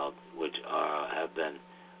 which have been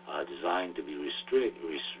designed to be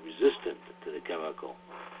resistant to the chemical,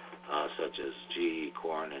 such as GE,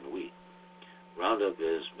 corn, and wheat. Roundup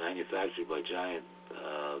is manufactured by giant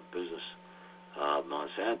business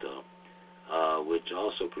Monsanto, which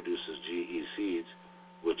also produces GE seeds,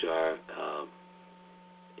 which are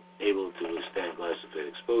able to withstand glyphosate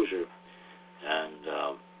exposure, and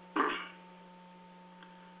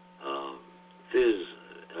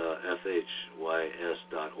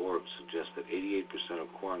FHYS.org suggests that 88% of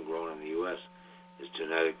corn grown in the U.S. is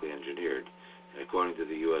genetically engineered, and according to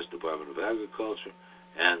the U.S. Department of Agriculture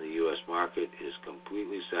and the U.S. market, is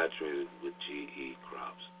completely saturated with GE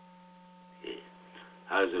crops.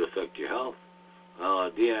 How does it affect your health?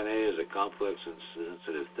 Well, DNA is a complex and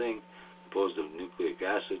sensitive thing composed of nucleic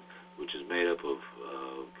acid, which is made up of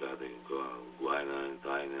guanine,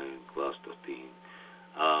 thymine, clostatine,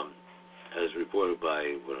 as reported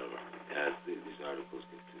by whatever. These articles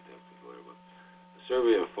get too technical, but a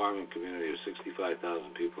survey of a farming community of 65,000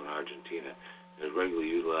 people in Argentina that is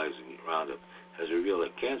regularly utilizing Roundup has revealed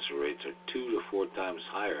that cancer rates are 2 to 4 times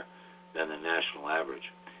higher than the national average,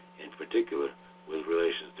 in particular with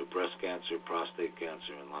relations to breast cancer, prostate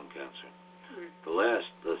cancer, and lung cancer.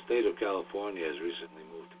 The state of California has recently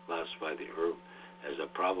moved to classify the herb as a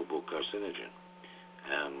probable carcinogen,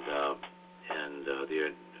 and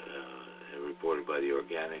reported by the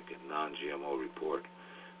Organic and Non-GMO Report.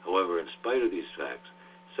 However, in spite of these facts,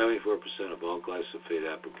 74% of all glyphosate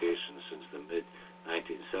applications since the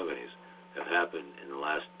mid-1970s have happened in the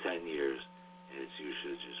last 10 years, and its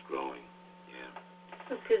usage is growing. Yeah.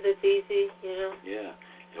 Because it's easy, Yeah.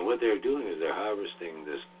 And what they're doing is they're harvesting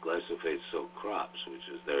this glyphosate-soaked crops, which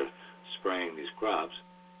is they're spraying these crops,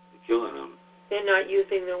 killing them. They're not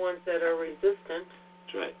using the ones that are resistant.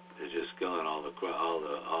 That's right. They're just killing all the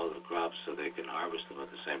crops so they can harvest them at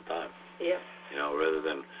the same time. Yeah. Rather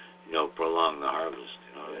than prolong the harvest.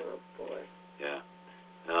 Oh boy. Yeah.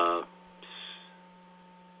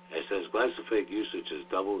 It says glyphosate usage has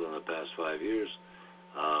doubled in the past 5 years,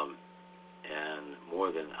 and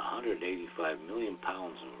more than 185 million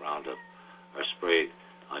pounds of Roundup are sprayed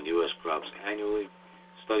on U.S. crops annually.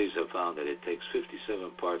 Studies have found that it takes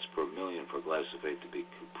 57 parts per million for glyphosate to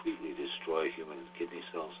completely destroy human kidney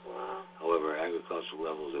cells. Wow. However, agricultural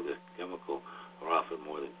levels of the chemical are often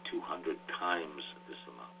more than 200 times this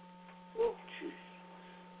amount. Oh,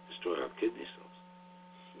 destroy our kidney cells.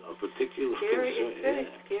 A particular scary, concern, it's very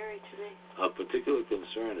scary to me. A particular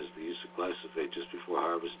concern is the use of glyphosate just before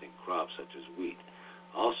harvesting crops such as wheat,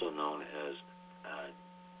 also known as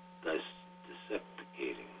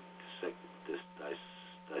desiccating.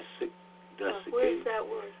 Where's that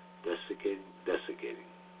word? Desiccating. Is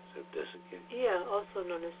that desiccating? Yeah, also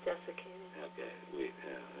known as desiccating. Okay, wheat.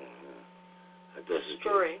 Desiccating.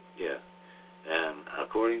 Destroying. Yeah, and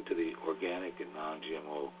according to the organic and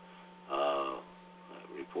non-GMO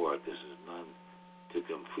report, this is done to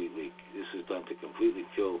completely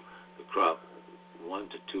kill the crop 1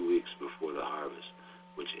 to 2 weeks before the harvest,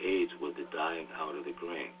 which aids with the dying out of the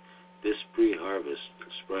grain. This pre-harvest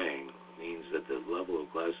spraying means that the level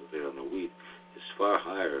of glyphosate on the wheat is far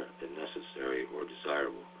higher than necessary or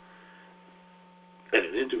desirable. In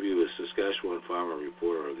an interview with Saskatchewan farmer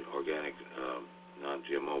reporter of the organic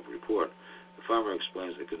non-GMO report, the farmer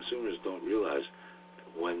explains that consumers don't realize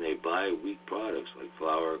when they buy wheat products like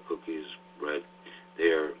flour, cookies, bread,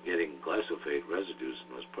 they are getting glyphosate residues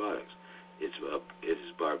in those products. It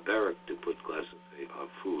is barbaric to put glyphosate on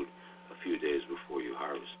food a few days before you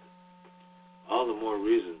harvest it. All the more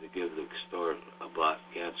reason to give the store-bought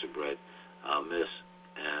cancer bread a miss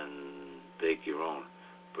and bake your own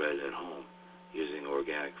bread at home using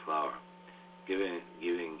organic flour, giving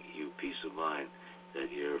you peace of mind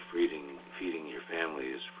that you're feeding your family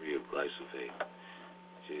is free of glyphosate.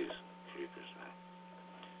 Jeez, creepers, man.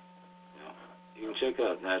 You can check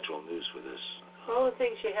out Natural News for this. All the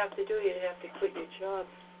things you have to do, you'd have to quit your job.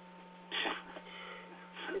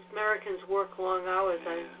 Because Americans work long hours,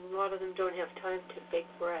 and a lot of them don't have time to bake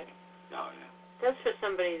bread. Oh, yeah. That's for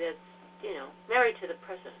somebody that's, married to the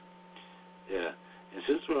president. Yeah, and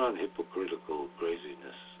since we're on hypocritical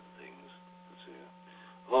craziness things, let's see.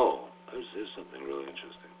 Oh, there's something really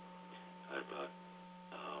interesting, I thought.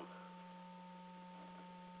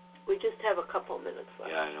 We just have a couple minutes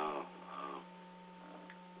left. Yeah, I know.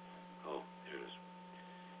 Here it is.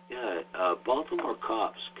 Yeah, Baltimore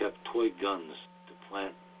cops kept toy guns to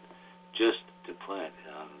plant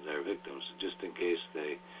on their victims, just in case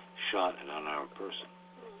they shot an unarmed person.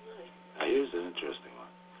 Oh, nice. Now, here's an interesting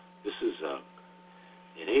one. This is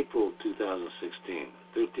in April 2016.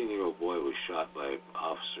 A 13-year-old boy was shot by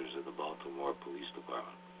officers at the Baltimore Police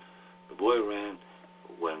Department. The boy ran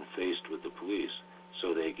when faced with the police,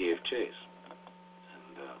 so they gave chase.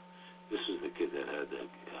 And this is the kid that had the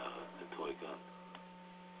toy gun.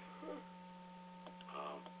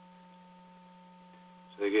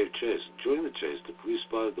 So they gave chase. During the chase, the police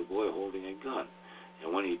spotted the boy holding a gun,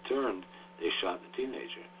 and when he turned, they shot the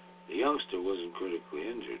teenager. The youngster wasn't critically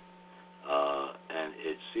injured, and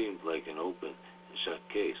it seemed like an open and shut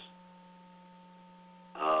case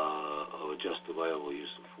of a justifiable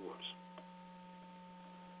use of force.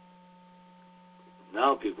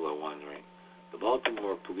 Now people are wondering, the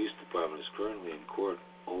Baltimore Police Department is currently in court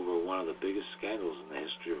over one of the biggest scandals in the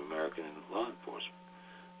history of American law enforcement.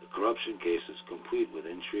 The corruption case is complete with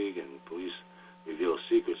intrigue, and police reveal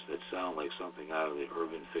secrets that sound like something out of the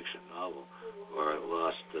urban fiction novel or a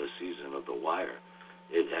lost season of The Wire.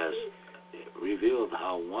 It has revealed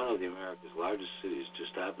how one of America's largest cities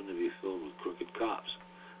just happened to be filled with crooked cops,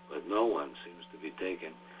 but no one seems to be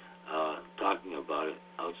talking about it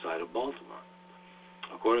outside of Baltimore.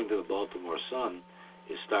 According to the Baltimore Sun,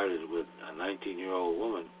 it started with a 19-year-old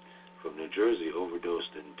woman from New Jersey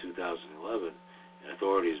overdosed in 2011, and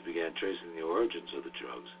authorities began tracing the origins of the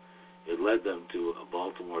drugs. It led them to a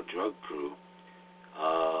Baltimore drug crew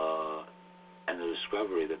and the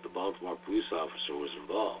discovery that the Baltimore police officer was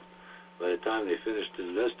involved. By the time they finished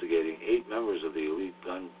investigating, 8 members of the elite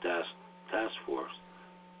gun trace task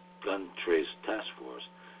force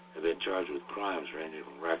have been charged with crimes ranging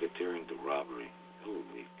from racketeering to robbery.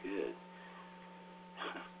 Holy good.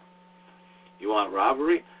 You want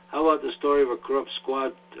robbery? How about the story of a corrupt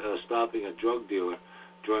squad stopping a drug dealer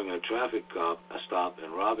during a traffic stop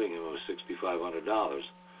and robbing him of $6,500,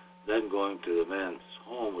 then going to the man's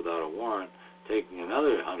home without a warrant, taking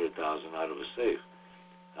another $100,000 out of a safe.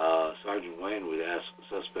 Sergeant Wayne would ask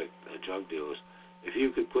suspect drug dealers, if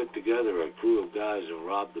you could put together a crew of guys and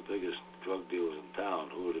rob the biggest drug dealers in town,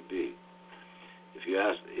 who would it be? If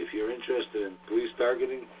you're interested in police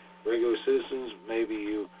targeting, regular citizens, maybe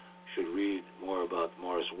you should read more about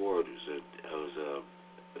Morris Ward,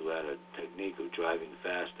 who had a technique of driving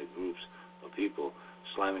fast in groups of people,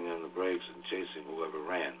 slamming on the brakes and chasing whoever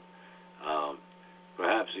ran.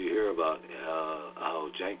 Perhaps you hear about how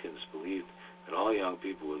Jenkins believed that all young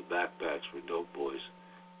people with backpacks were dope boys,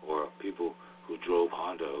 or people who drove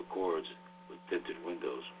Honda Accords with tinted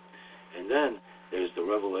windows. And then there's the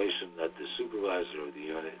revelation that the supervisor of the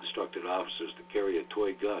unit instructed officers to carry a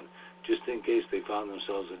toy gun just in case they found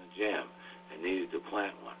themselves in a jam and needed to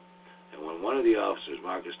plant one. And when one of the officers,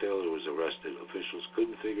 Marcus Taylor, was arrested, officials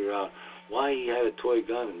couldn't figure out why he had a toy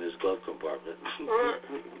gun in his glove compartment.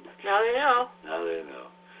 Now they know. Now they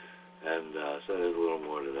know. And so there's a little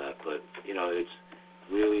more to that. But, it's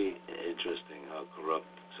really interesting how corrupt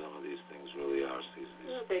some of these things really are.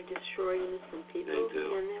 They destroy innocent people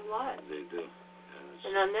and their lives. They do.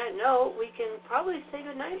 And on that note, we can probably say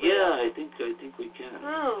goodnight. Yeah, I think we can.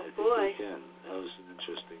 Oh, I think boy. we can. That was an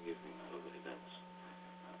interesting evening of events.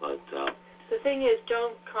 But the thing is,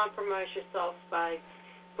 don't compromise yourself by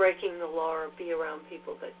breaking the law or be around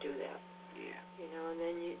people that do that. Yeah. And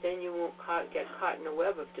then you won't get caught in a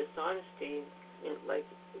web of dishonesty, like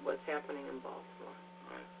what's happening in Baltimore.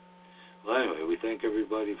 Right. Well, anyway, we thank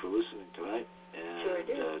everybody for listening tonight, and sure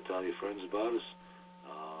do. Tell your friends about us.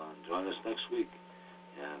 And join us next week.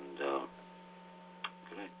 And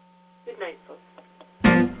good night. Good night, folks.